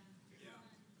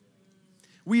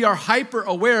 We are hyper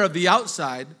aware of the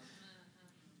outside.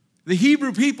 The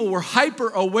Hebrew people were hyper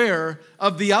aware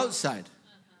of the outside.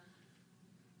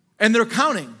 And they're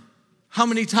counting how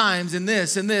many times in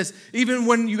this and this. Even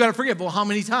when you got to forget, well, how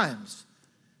many times?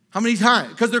 How many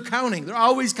times? Because they're counting. They're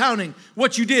always counting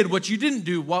what you did, what you didn't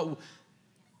do.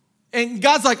 And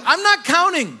God's like, I'm not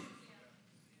counting.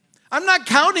 I'm not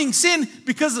counting sin,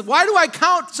 because why do I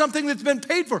count something that's been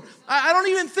paid for? I don't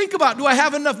even think about, do I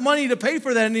have enough money to pay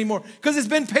for that anymore? Because it's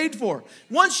been paid for.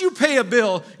 Once you pay a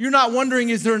bill, you're not wondering,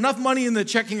 is there enough money in the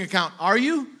checking account? Are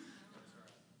you?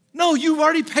 No, you've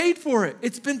already paid for it.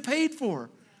 It's been paid for.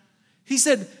 He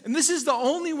said, and this is the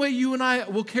only way you and I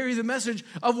will carry the message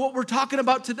of what we're talking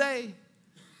about today.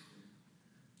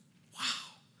 Wow.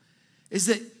 Is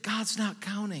that God's not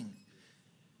counting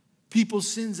people's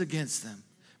sins against them.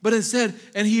 But instead,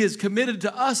 and he has committed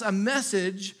to us a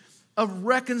message of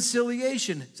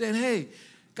reconciliation, saying, hey,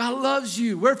 God loves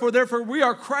you. Wherefore, therefore, we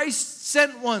are Christ's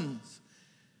sent ones.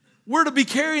 We're to be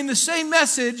carrying the same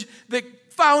message that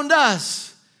found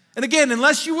us. And again,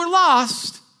 unless you were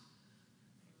lost,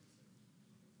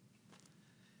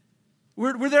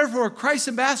 we're therefore Christ's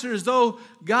ambassadors, though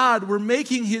God were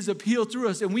making his appeal through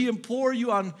us. And we implore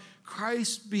you on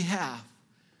Christ's behalf,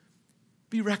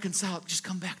 be reconciled. Just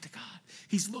come back to God.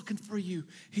 He's looking for you.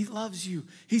 He loves you.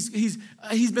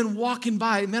 He's been walking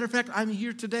by. Matter of fact, I'm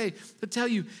here today to tell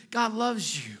you, God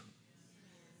loves you.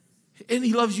 And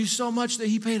he loves you so much that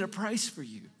he paid a price for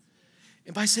you.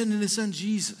 And by sending his son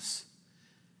Jesus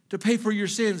to pay for your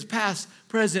sins, past,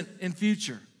 present, and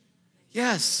future.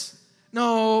 Yes.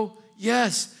 No.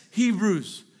 Yes.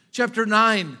 Hebrews chapter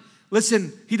 9.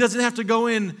 Listen, he doesn't have to go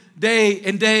in day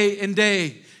and day and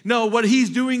day. No, what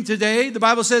he's doing today, the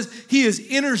Bible says he is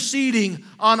interceding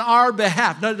on our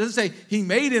behalf. No, it doesn't say he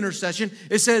made intercession.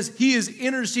 It says he is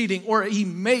interceding, or he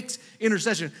makes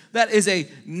intercession. That is a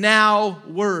now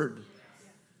word.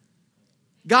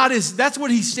 That's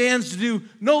what he stands to do.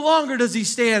 No longer does he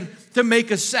stand to make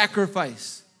a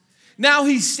sacrifice. Now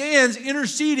he stands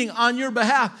interceding on your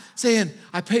behalf, saying,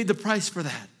 I paid the price for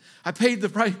that. I paid the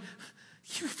price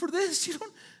for this.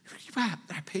 I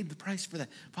paid the price for that.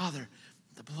 Father,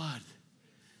 the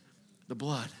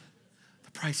blood,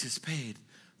 the price is paid.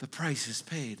 The price is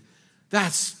paid.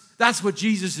 That's what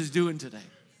Jesus is doing today.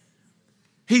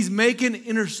 He's making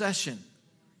intercession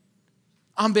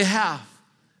on behalf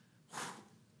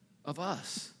of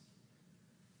us.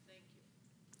 Thank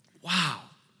you. Wow.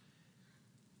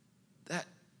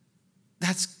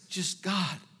 That's just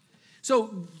God.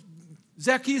 So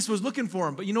Zacchaeus was looking for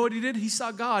him, but you know what he did? He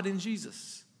saw God in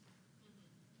Jesus.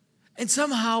 And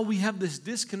somehow we have this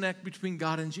disconnect between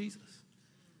God and Jesus.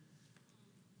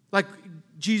 Like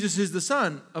Jesus is the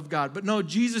Son of God, but no,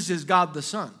 Jesus is God the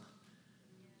Son.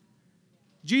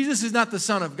 Jesus is not the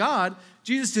Son of God.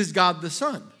 Jesus is God the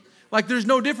Son. Like there's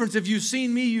no difference. If you've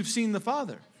seen me, you've seen the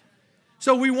Father.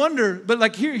 So we wonder, but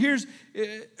like here's,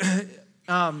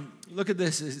 look at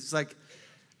this. It's like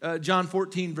John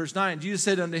 14, verse 9. Jesus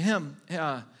said unto him,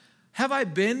 have I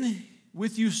been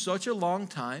with you such a long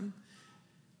time,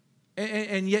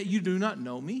 and yet you do not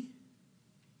know me?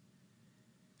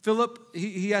 Philip,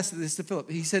 he asked this to Philip.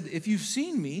 He said, if you've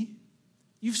seen me,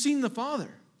 you've seen the Father.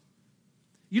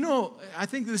 You know, I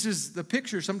think this is the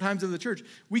picture sometimes of the church.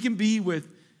 We think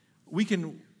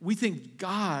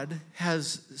God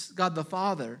has God the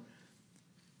Father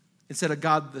instead of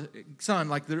God the Son,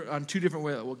 like they're on two different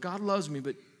ways. Well, God loves me,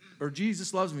 or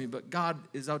Jesus loves me, but God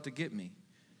is out to get me.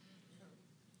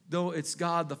 Though it's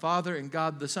God the Father and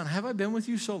God the Son. Have I been with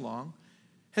you so long?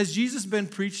 Has Jesus been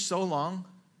preached so long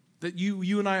that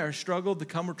you and I are struggled to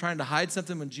come? We're trying to hide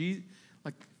something when Jesus,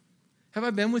 like, have I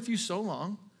been with you so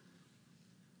long?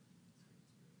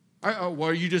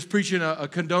 Are you just preaching a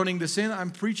condoning the sin?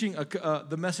 I'm preaching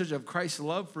the message of Christ's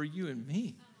love for you and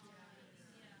me.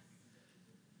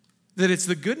 That it's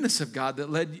the goodness of God that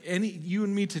led you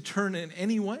and me to turn in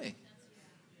any way.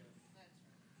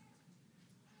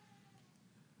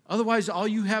 Otherwise, all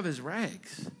you have is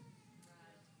rags.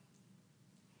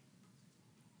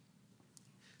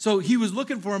 So he was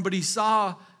looking for him, but he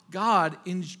saw God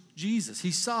in Jesus.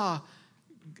 He saw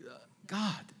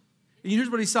God. And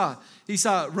here's what he saw. He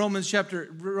saw Romans chapter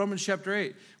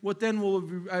 8. What then will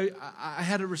I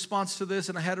had a response to this,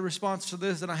 and I had a response to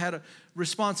this, and I had a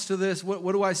response to this.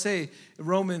 What do I say?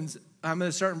 Romans, I'm going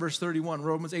to start in verse 31,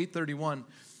 Romans 8:31.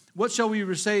 What shall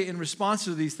we say in response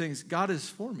to these things? God is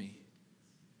for me.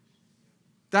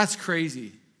 That's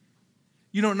crazy.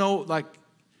 You don't know, like,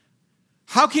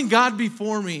 how can God be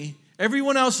for me?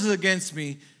 Everyone else is against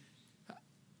me.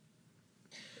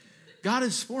 God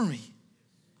is for me.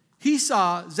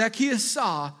 Zacchaeus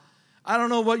saw, I don't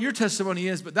know what your testimony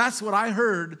is, but that's what I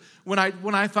heard when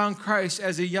I found Christ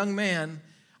as a young man.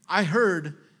 I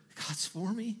heard, God's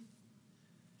for me.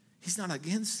 He's not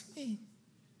against me.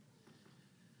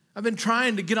 I've been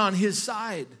trying to get on his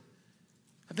side.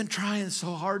 I've been trying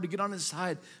so hard to get on his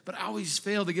side, but I always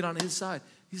fail to get on his side.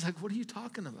 He's like, what are you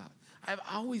talking about? I've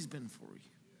always been for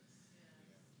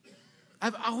you.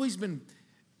 I've always been,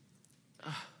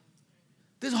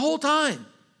 this whole time.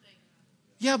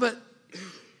 Yeah,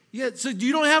 so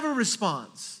you don't have a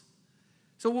response.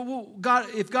 So God,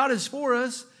 if God is for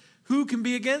us, who can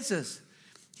be against us?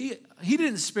 He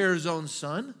didn't spare his own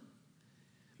son,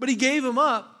 but he gave him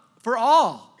up for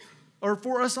all, or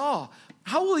for us all.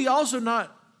 How will he also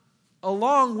not,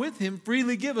 along with him,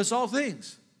 freely give us all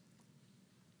things?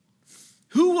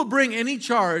 Who will bring any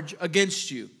charge against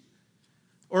you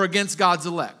or against God's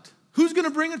elect? Who's going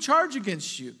to bring a charge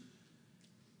against you?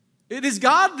 It is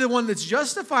God the one that's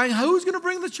justifying. Who's going to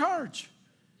bring the charge?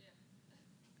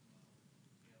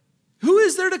 Who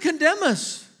is there to condemn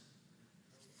us?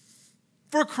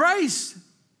 For Christ.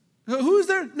 Who's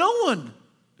there? No one.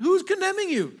 Who's condemning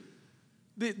you?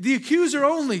 The accuser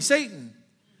only, Satan.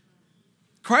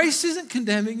 Christ isn't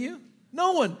condemning you.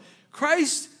 No one.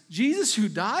 Christ, Jesus who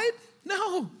died?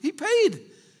 No, he paid.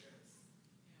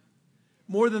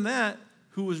 More than that,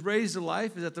 who was raised to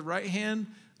life, is at the right hand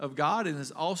of God, and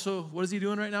is also, what is he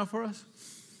doing right now for us?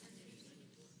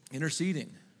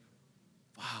 Interceding.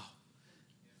 Wow.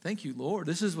 Thank you, Lord.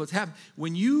 This is what's happening.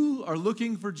 When you are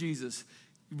looking for Jesus,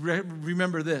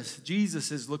 remember this.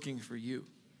 Jesus is looking for you.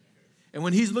 And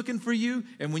when he's looking for you,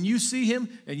 and when you see him,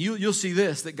 and you'll see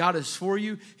this, that God is for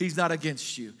you, he's not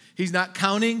against you. He's not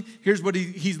counting. Here's what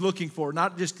he's looking for.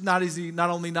 Not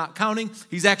only not counting,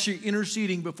 he's actually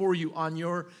interceding before you on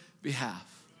your behalf.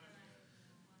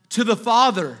 To the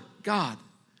Father, God.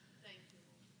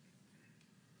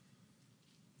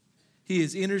 He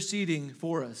is interceding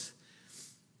for us.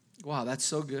 Wow, that's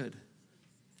so good.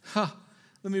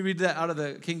 Let me read that out of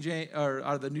the King James, or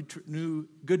out of the new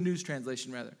Good News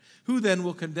translation, rather. Who then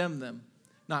will condemn them?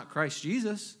 Not Christ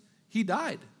Jesus. He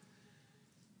died.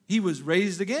 He was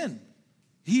raised again.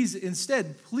 He's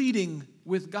instead pleading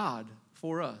with God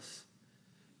for us.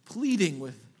 Pleading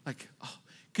with, like, oh,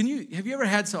 have you ever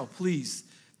had some, please,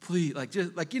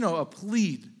 a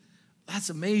plead. That's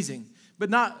amazing. But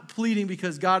not pleading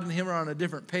because God and him are on a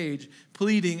different page.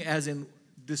 Pleading as in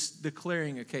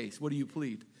declaring a case. What do you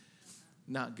plead?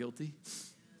 Not guilty.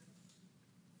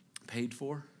 Paid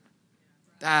for.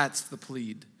 That's the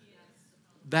plead.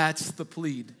 That's the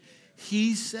plead.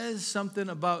 He says something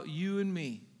about you and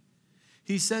me.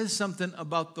 He says something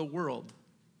about the world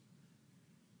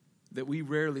that we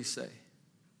rarely say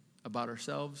about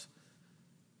ourselves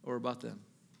or about them.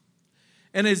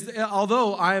 And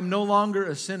although I am no longer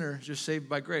a sinner, just saved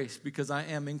by grace, because I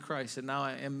am in Christ, and now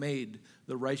I am made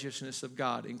the righteousness of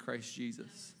God in Christ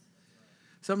Jesus.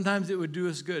 Sometimes it would do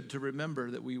us good to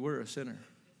remember that we were a sinner,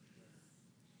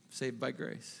 saved by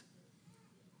grace.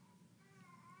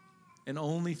 And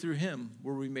only through him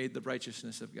were we made the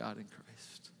righteousness of God in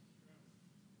Christ.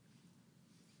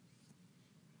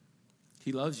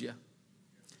 He loves you.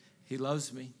 He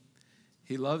loves me.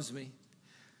 He loves me.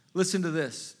 Listen to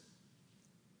this.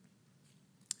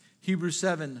 Hebrews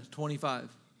 7:25.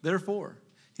 Therefore,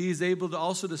 he is able to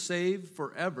also to save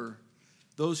forever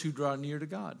those who draw near to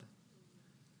God.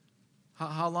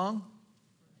 How long?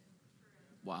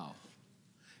 Wow.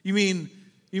 You mean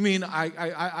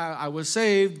I was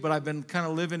saved, but I've been kind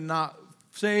of living not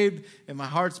saved, and my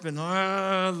heart's been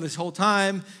this whole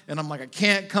time, and I'm like, I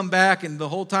can't come back, and the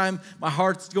whole time my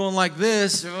heart's going like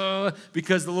this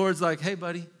because the Lord's like, hey,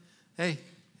 buddy, hey,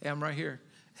 I'm right here.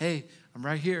 Hey, I'm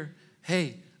right here.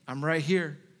 Hey, I'm right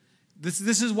here.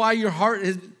 This is why your heart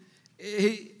is.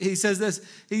 He says this.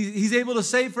 He's able to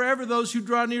save forever those who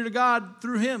draw near to God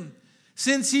through him,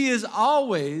 since he is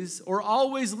always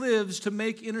lives to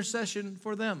make intercession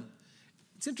for them.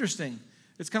 It's interesting.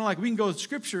 It's kind of like we can go to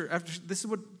Scripture after. This is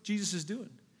what Jesus is doing,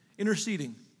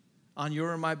 interceding on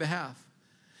your and my behalf.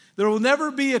 There will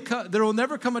never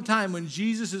come a time when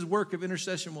Jesus' work of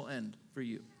intercession will end for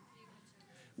you.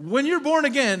 When you're born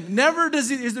again, never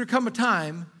is there come a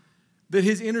time that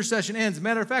his intercession ends.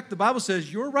 Matter of fact, the Bible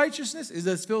says your righteousness is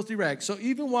as filthy rags. So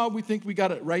even while we think we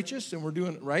got it righteous and we're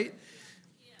doing it right,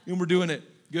 and we're doing it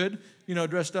good,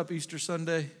 dressed up Easter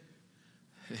Sunday.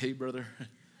 Hey, brother.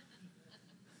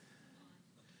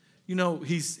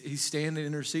 He's standing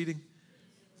interceding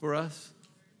for us.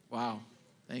 Wow.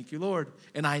 Thank you, Lord.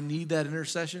 And I need that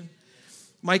intercession.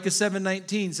 Micah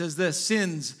 7:19 says this,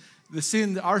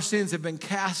 our sins have been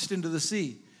cast into the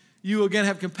sea. You again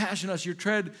have compassion on us.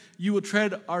 You will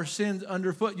tread our sins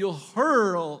underfoot. You'll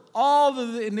hurl all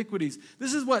the iniquities.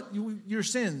 This is what your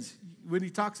sins. When he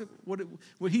talks,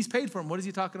 what he's paid for them, what is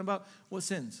he talking about? What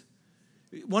sins?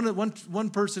 One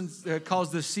person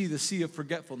calls the sea of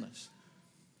forgetfulness.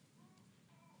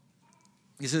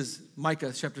 He says,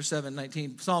 Micah chapter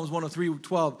 7:19, Psalms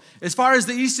 103:12. As far as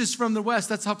the east is from the west,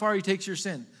 that's how far he takes your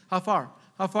sin. How far?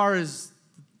 How far is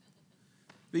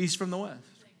the east from the west?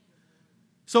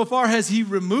 So far has he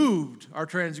removed our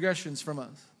transgressions from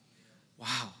us.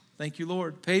 Wow. Thank you,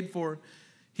 Lord. Paid for.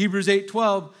 Hebrews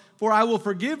 8:12. For I will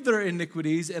forgive their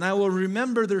iniquities and I will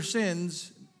remember their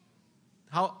sins.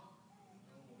 How?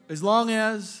 As long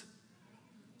as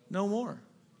no more.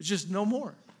 It's just no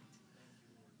more.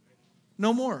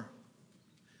 No more.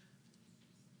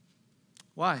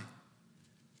 Why?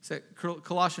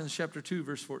 Colossians chapter 2,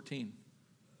 verse 14.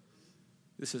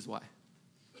 This is why.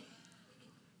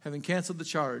 Having canceled the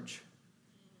charge,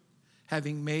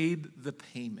 having made the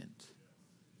payment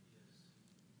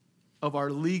of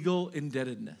our legal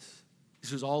indebtedness.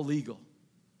 This was all legal.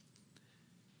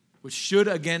 Which stood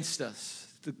against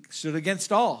us, stood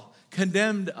against all,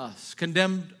 condemned us,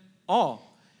 condemned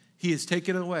all. He has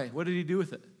taken it away. What did he do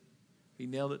with it? He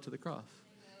nailed it to the cross.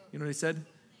 You know what he said?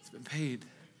 It's been paid.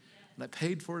 And I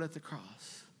paid for it at the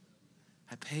cross.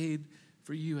 I paid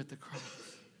for you at the cross.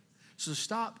 So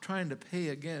stop trying to pay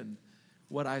again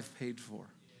what I've paid for.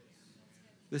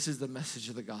 This is the message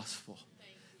of the gospel.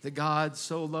 That God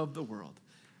so loved the world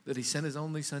that he sent his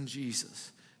only son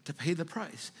Jesus to pay the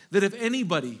price. That if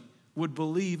anybody would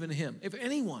believe in him, if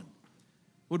anyone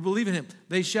would believe in him,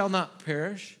 they shall not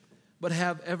perish, but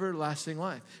have everlasting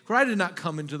life. For I did not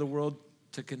come into the world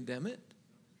to condemn it,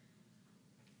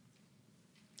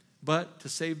 but to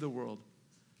save the world.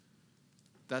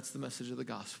 That's the message of the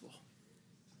gospel.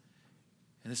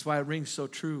 And that's why it rings so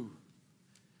true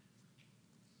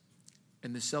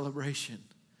in the celebration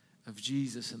of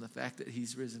Jesus and the fact that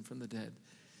he's risen from the dead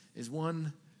is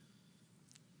one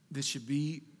that should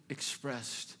be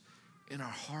expressed in our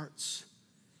hearts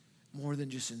more than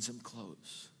just in some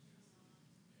clothes.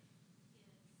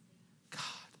 God,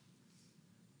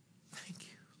 thank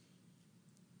you.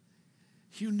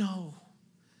 You know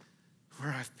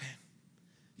where I've been.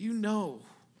 You know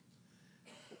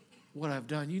what I've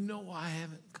done. You know why I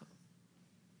haven't come.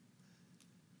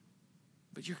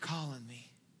 But you're calling me.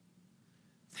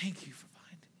 Thank you for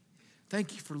finding me.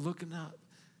 Thank you for looking up.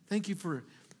 Thank you for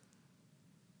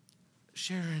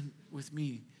sharing with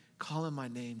me, calling my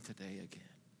name today again.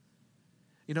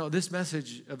 You know, this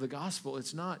message of the gospel,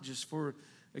 it's not just for,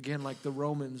 again, like the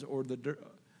Romans or the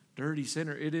dirty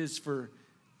sinner. It is for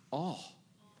all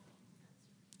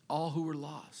who were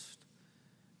lost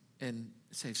and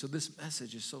saved. So this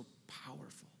message is so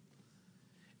powerful.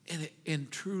 And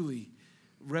truly,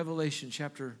 Revelation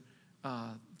chapter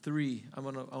 3, I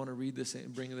want to read this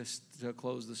and bring this to a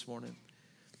close this morning.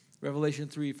 Revelation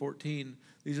 3:14.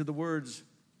 These are the words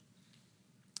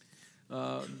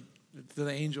to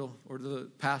the angel or to the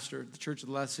pastor, the church of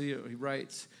the last city. He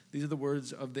writes, these are the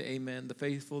words of the Amen, the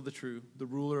faithful, the true, the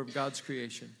ruler of God's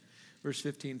creation. Verse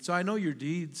 15. So I know your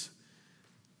deeds,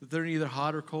 that they're neither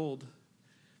hot or cold.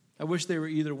 I wish they were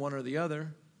either one or the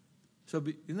other. So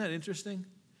isn't that interesting?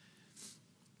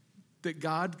 That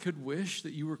God could wish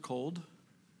that you were cold?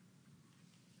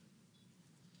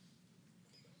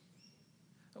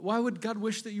 Why would God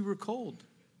wish that you were cold?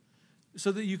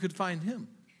 So that you could find him.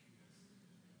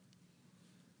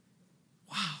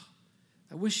 Wow.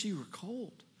 I wish you were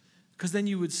cold. Because then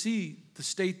you would see the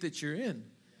state that you're in.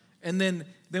 And then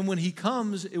when he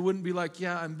comes, it wouldn't be like,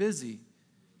 yeah, I'm busy.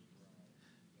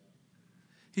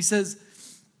 He says,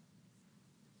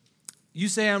 you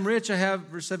say I'm rich,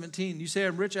 verse 17, you say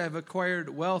I'm rich, I have acquired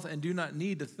wealth and do not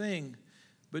need a thing,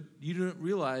 but you don't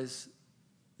realize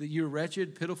that you're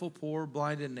wretched, pitiful, poor,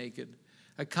 blind, and naked.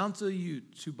 I counsel you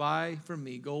to buy from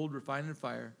me gold refined in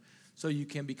fire so you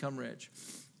can become rich,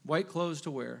 white clothes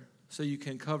to wear so you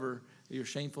can cover your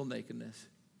shameful nakedness,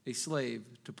 a salve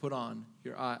to put on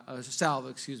your eyes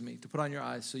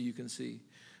so you can see.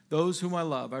 Those whom I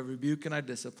love, I rebuke and I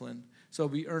discipline, so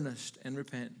be earnest and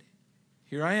repent.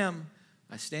 Here I am.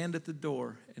 I stand at the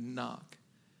door and knock.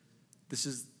 This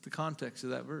is the context of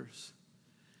that verse.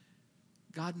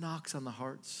 God knocks on the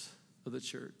hearts of the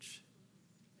church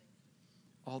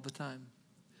all the time.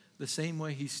 The same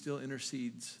way he still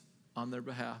intercedes on their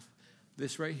behalf.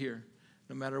 This right here,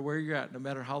 no matter where you're at, no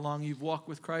matter how long you've walked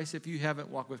with Christ, if you haven't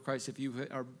walked with Christ, if you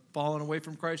are falling away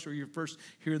from Christ, or you're first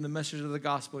hearing the message of the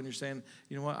gospel and you're saying,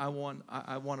 you know what, I want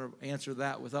to answer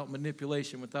that without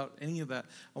manipulation, without any of that.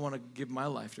 I want to give my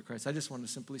life to Christ. I just want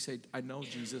to simply say, I know,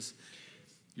 Jesus,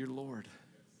 you're Lord.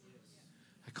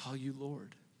 I call you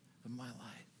Lord of my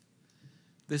life.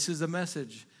 This is a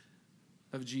message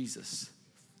of Jesus.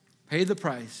 Pay the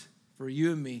price for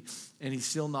you and me, and he's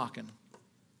still knocking.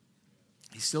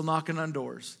 He's still knocking on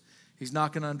doors. He's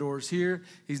knocking on doors here.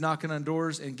 He's knocking on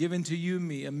doors and giving to you and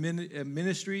me a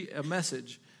ministry, a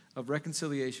message of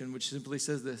reconciliation, which simply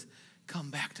says this: come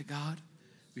back to God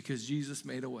because Jesus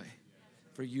made a way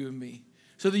for you and me,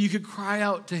 so that you could cry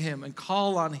out to him and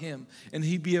call on him, and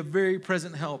he'd be a very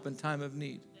present help in time of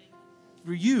need.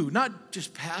 For you, not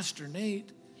just Pastor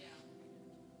Nate,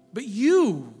 but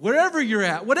you, wherever you're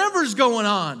at, whatever's going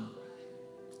on,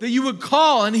 that you would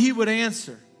call and he would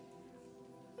answer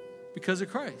because of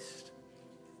Christ.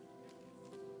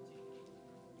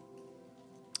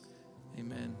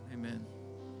 Amen. Amen.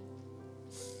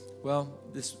 Well,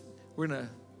 we're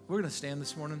gonna stand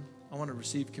this morning. I want to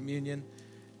receive communion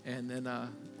and then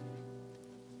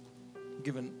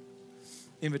give an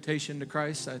invitation to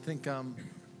Christ. I think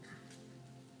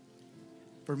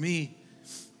for me,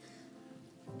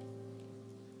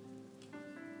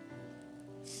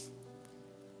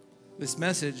 this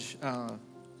message,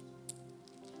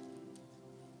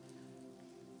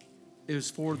 it was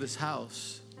for this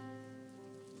house.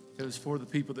 It was for the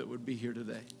people that would be here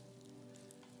today.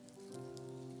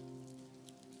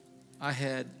 I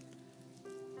had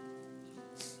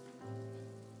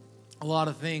a lot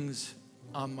of things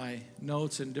on my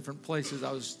notes in different places.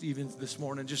 I was even this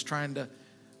morning just trying to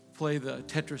play the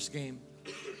Tetris game.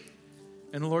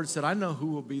 And the Lord said, I know who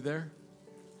will be there.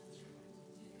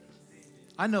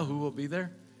 I know who will be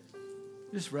there.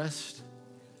 Just rest.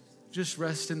 Just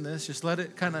rest in this. Just let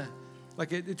it kind of,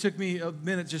 like it took me a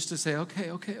minute just to say,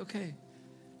 okay.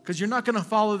 Because you're not going to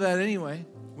follow that anyway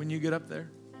when you get up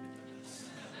there.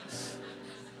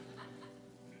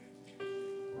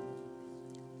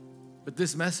 But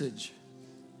this message,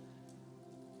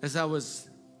 as I was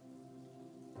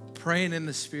praying in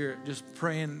the Spirit, just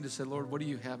praying, just said, Lord, what do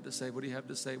you have to say? What do you have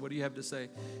to say? What do you have to say?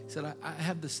 He said, I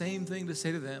have the same thing to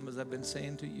say to them as I've been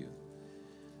saying to you.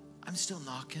 I'm still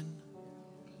knocking.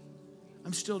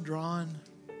 I'm still drawing.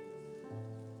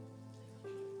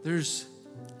 There's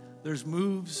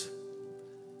moves.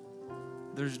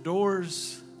 There's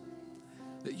doors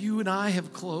that you and I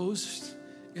have closed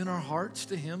in our hearts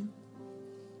to him.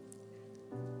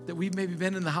 That we've maybe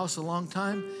been in the house a long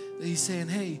time, that he's saying,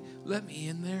 hey, let me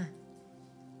in there.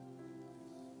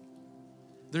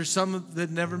 There's some that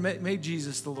never made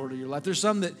Jesus the Lord of your life. There's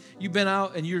some that you've been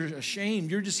out and you're ashamed.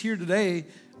 You're just here today,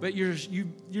 but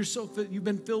you've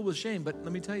been filled with shame. But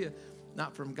let me tell you,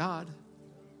 not from God.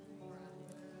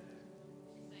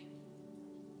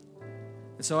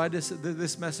 And so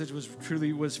this message was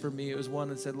for me. It was one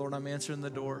that said, Lord, I'm answering the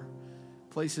door.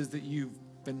 Places that you've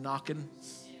been knocking,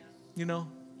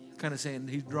 kind of saying,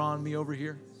 he's drawing me over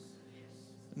here.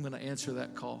 I'm going to answer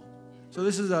that call. So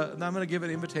I'm going to give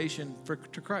an invitation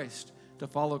to Christ, to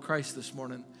follow Christ this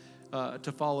morning,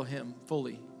 to follow him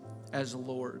fully as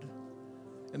Lord.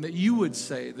 And that you would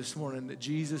say this morning that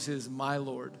Jesus is my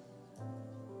Lord.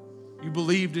 You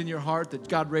believed in your heart that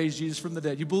God raised Jesus from the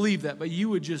dead. You believe that, but you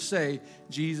would just say,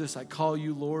 Jesus, I call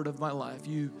you Lord of my life.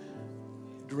 You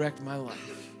direct my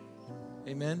life.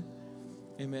 Amen.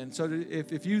 Amen. So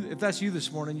if that's you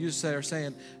this morning, you just are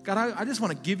saying, God, I just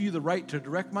want to give you the right to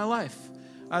direct my life.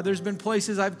 There's been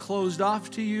places I've closed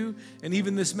off to you, and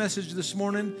even this message this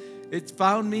morning, it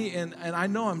found me, and I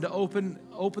know I'm to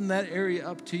open that area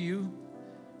up to you.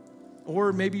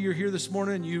 Or maybe you're here this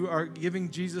morning and you are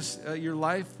giving Jesus your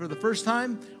life for the first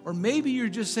time, or maybe you're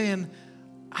just saying,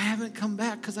 I haven't come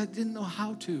back because I didn't know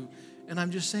how to, and I'm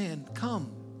just saying,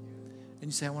 come. And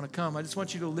you say, I want to come. I just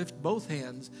want you to lift both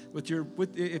hands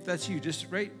if that's you, just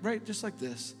right, just like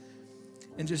this.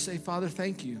 And just say, Father,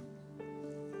 thank you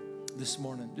this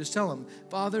morning. Just tell him,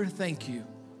 Father, thank you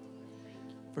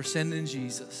for sending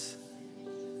Jesus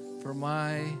for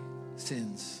my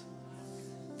sins,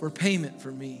 for payment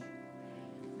for me.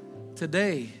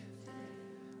 Today,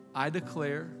 I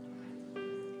declare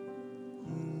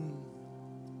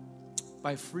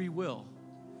by free will,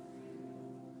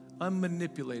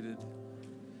 unmanipulated,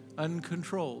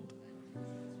 uncontrolled,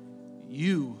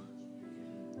 you,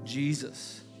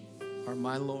 Jesus, are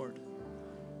my Lord.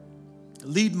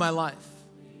 Lead my life.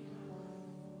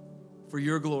 for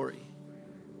your glory.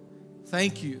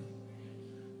 Thank you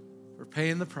for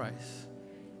paying the price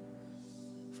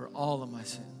for all of my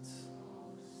sins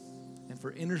and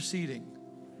for interceding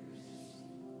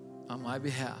on my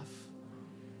behalf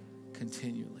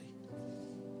continually.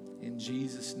 In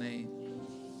Jesus' name,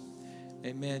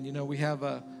 amen. You know, we have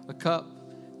a cup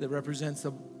that represents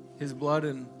his blood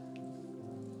and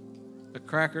a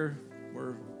cracker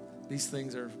where these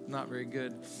things are not very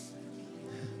good.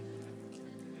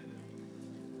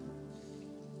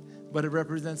 But it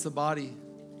represents the body.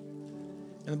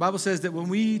 And the Bible says that when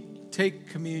we take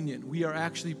communion, we are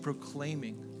actually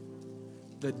proclaiming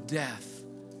the death,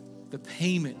 the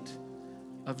payment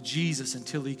of Jesus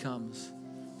until he comes.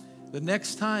 The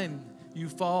next time you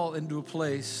fall into a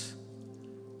place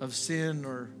of sin,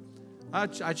 or I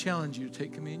challenge you to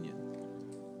take communion.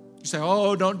 You say,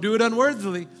 oh, don't do it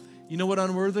unworthily. You know what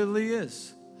unworthily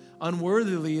is?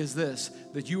 Unworthily is this,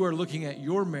 that you are looking at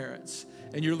your merits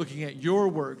and you're looking at your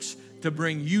works to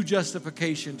bring you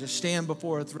justification to stand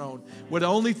before a throne. Where the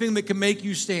only thing that can make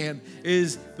you stand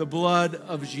is the blood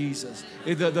of Jesus,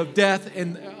 the death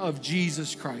of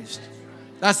Jesus Christ.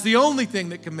 That's the only thing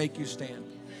that can make you stand.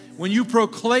 When you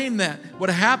proclaim that, what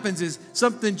happens is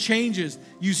something changes.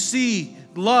 You see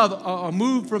love, a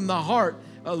move from the heart,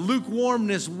 a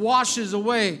lukewarmness washes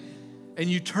away, and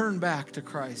you turn back to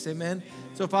Christ. Amen?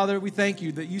 So, Father, we thank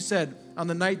you that you said on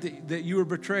the night that you were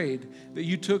betrayed, that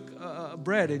you took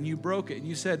bread and you broke it. And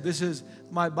you said, this is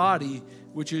my body,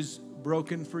 which is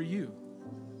broken for you.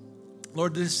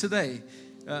 Lord, this today,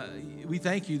 we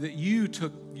thank you that you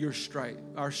took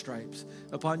our stripes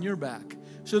upon your back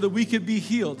so that we could be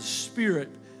healed, spirit,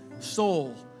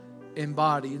 soul, and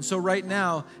body. And so right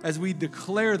now, as we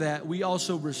declare that, we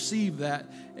also receive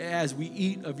that as we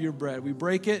eat of your bread. We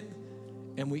break it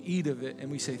and we eat of it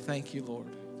and we say, thank you, Lord.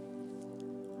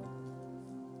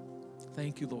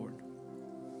 Thank you, Lord.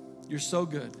 You're so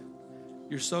good.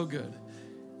 You're so good.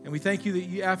 And we thank you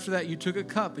that after that you took a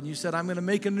cup and you said, I'm going to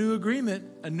make a new agreement,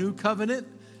 a new covenant,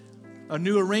 a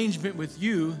new arrangement with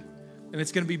you, and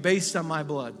it's going to be based on my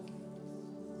blood.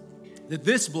 That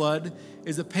this blood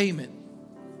is a payment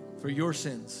for your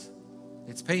sins.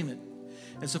 It's payment.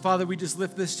 And so, Father, we just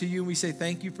lift this to you and we say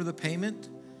thank you for the payment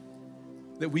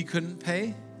that we couldn't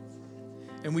pay.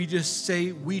 And we just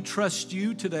say we trust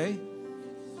you today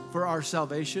for our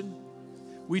salvation.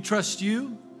 We trust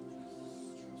you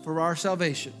for our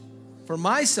salvation. For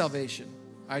my salvation,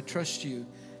 I trust you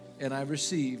and I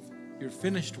receive your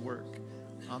finished work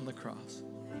on the cross.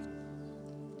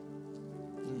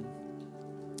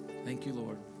 Thank you,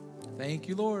 Lord. Thank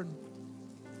you, Lord.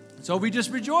 So we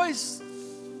just rejoice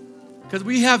because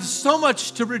we have so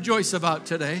much to rejoice about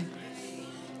today.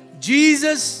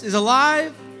 Jesus is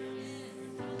alive.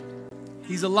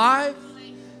 He's alive.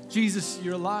 Jesus,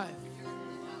 you're alive.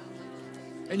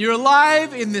 And you're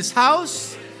alive in this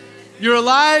house. You're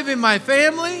alive in my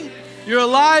family. You're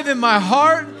alive in my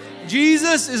heart.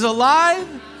 Jesus is alive.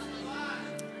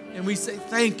 And we say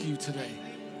thank you today.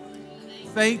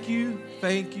 Thank you,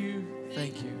 thank you,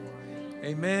 thank you.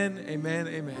 Amen, amen,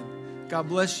 amen. God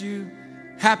bless you.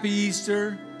 Happy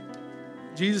Easter.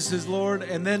 Jesus is Lord.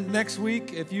 And then next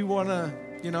week, if you want to,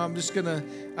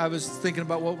 I was thinking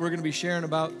about what we're going to be sharing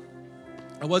about.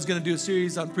 I was going to do a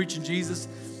series on preaching Jesus,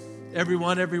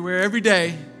 everyone, everywhere, every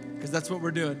day, because that's what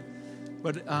we're doing.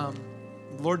 But the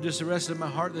Lord just arrested my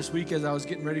heart this week as I was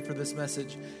getting ready for this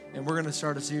message, and we're going to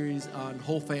start a series on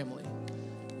whole family.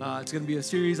 It's going to be a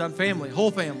series on family,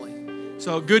 whole family.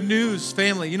 So good news,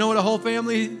 family. You know what a whole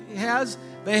family has?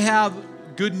 They have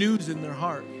good news in their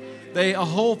heart. A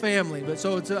whole family. But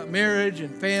so it's marriage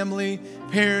and family,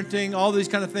 parenting, all these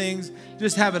kind of things.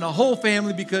 Just having a whole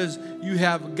family because you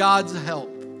have God's help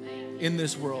in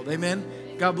this world. Amen.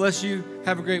 God bless you.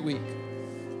 Have a great week.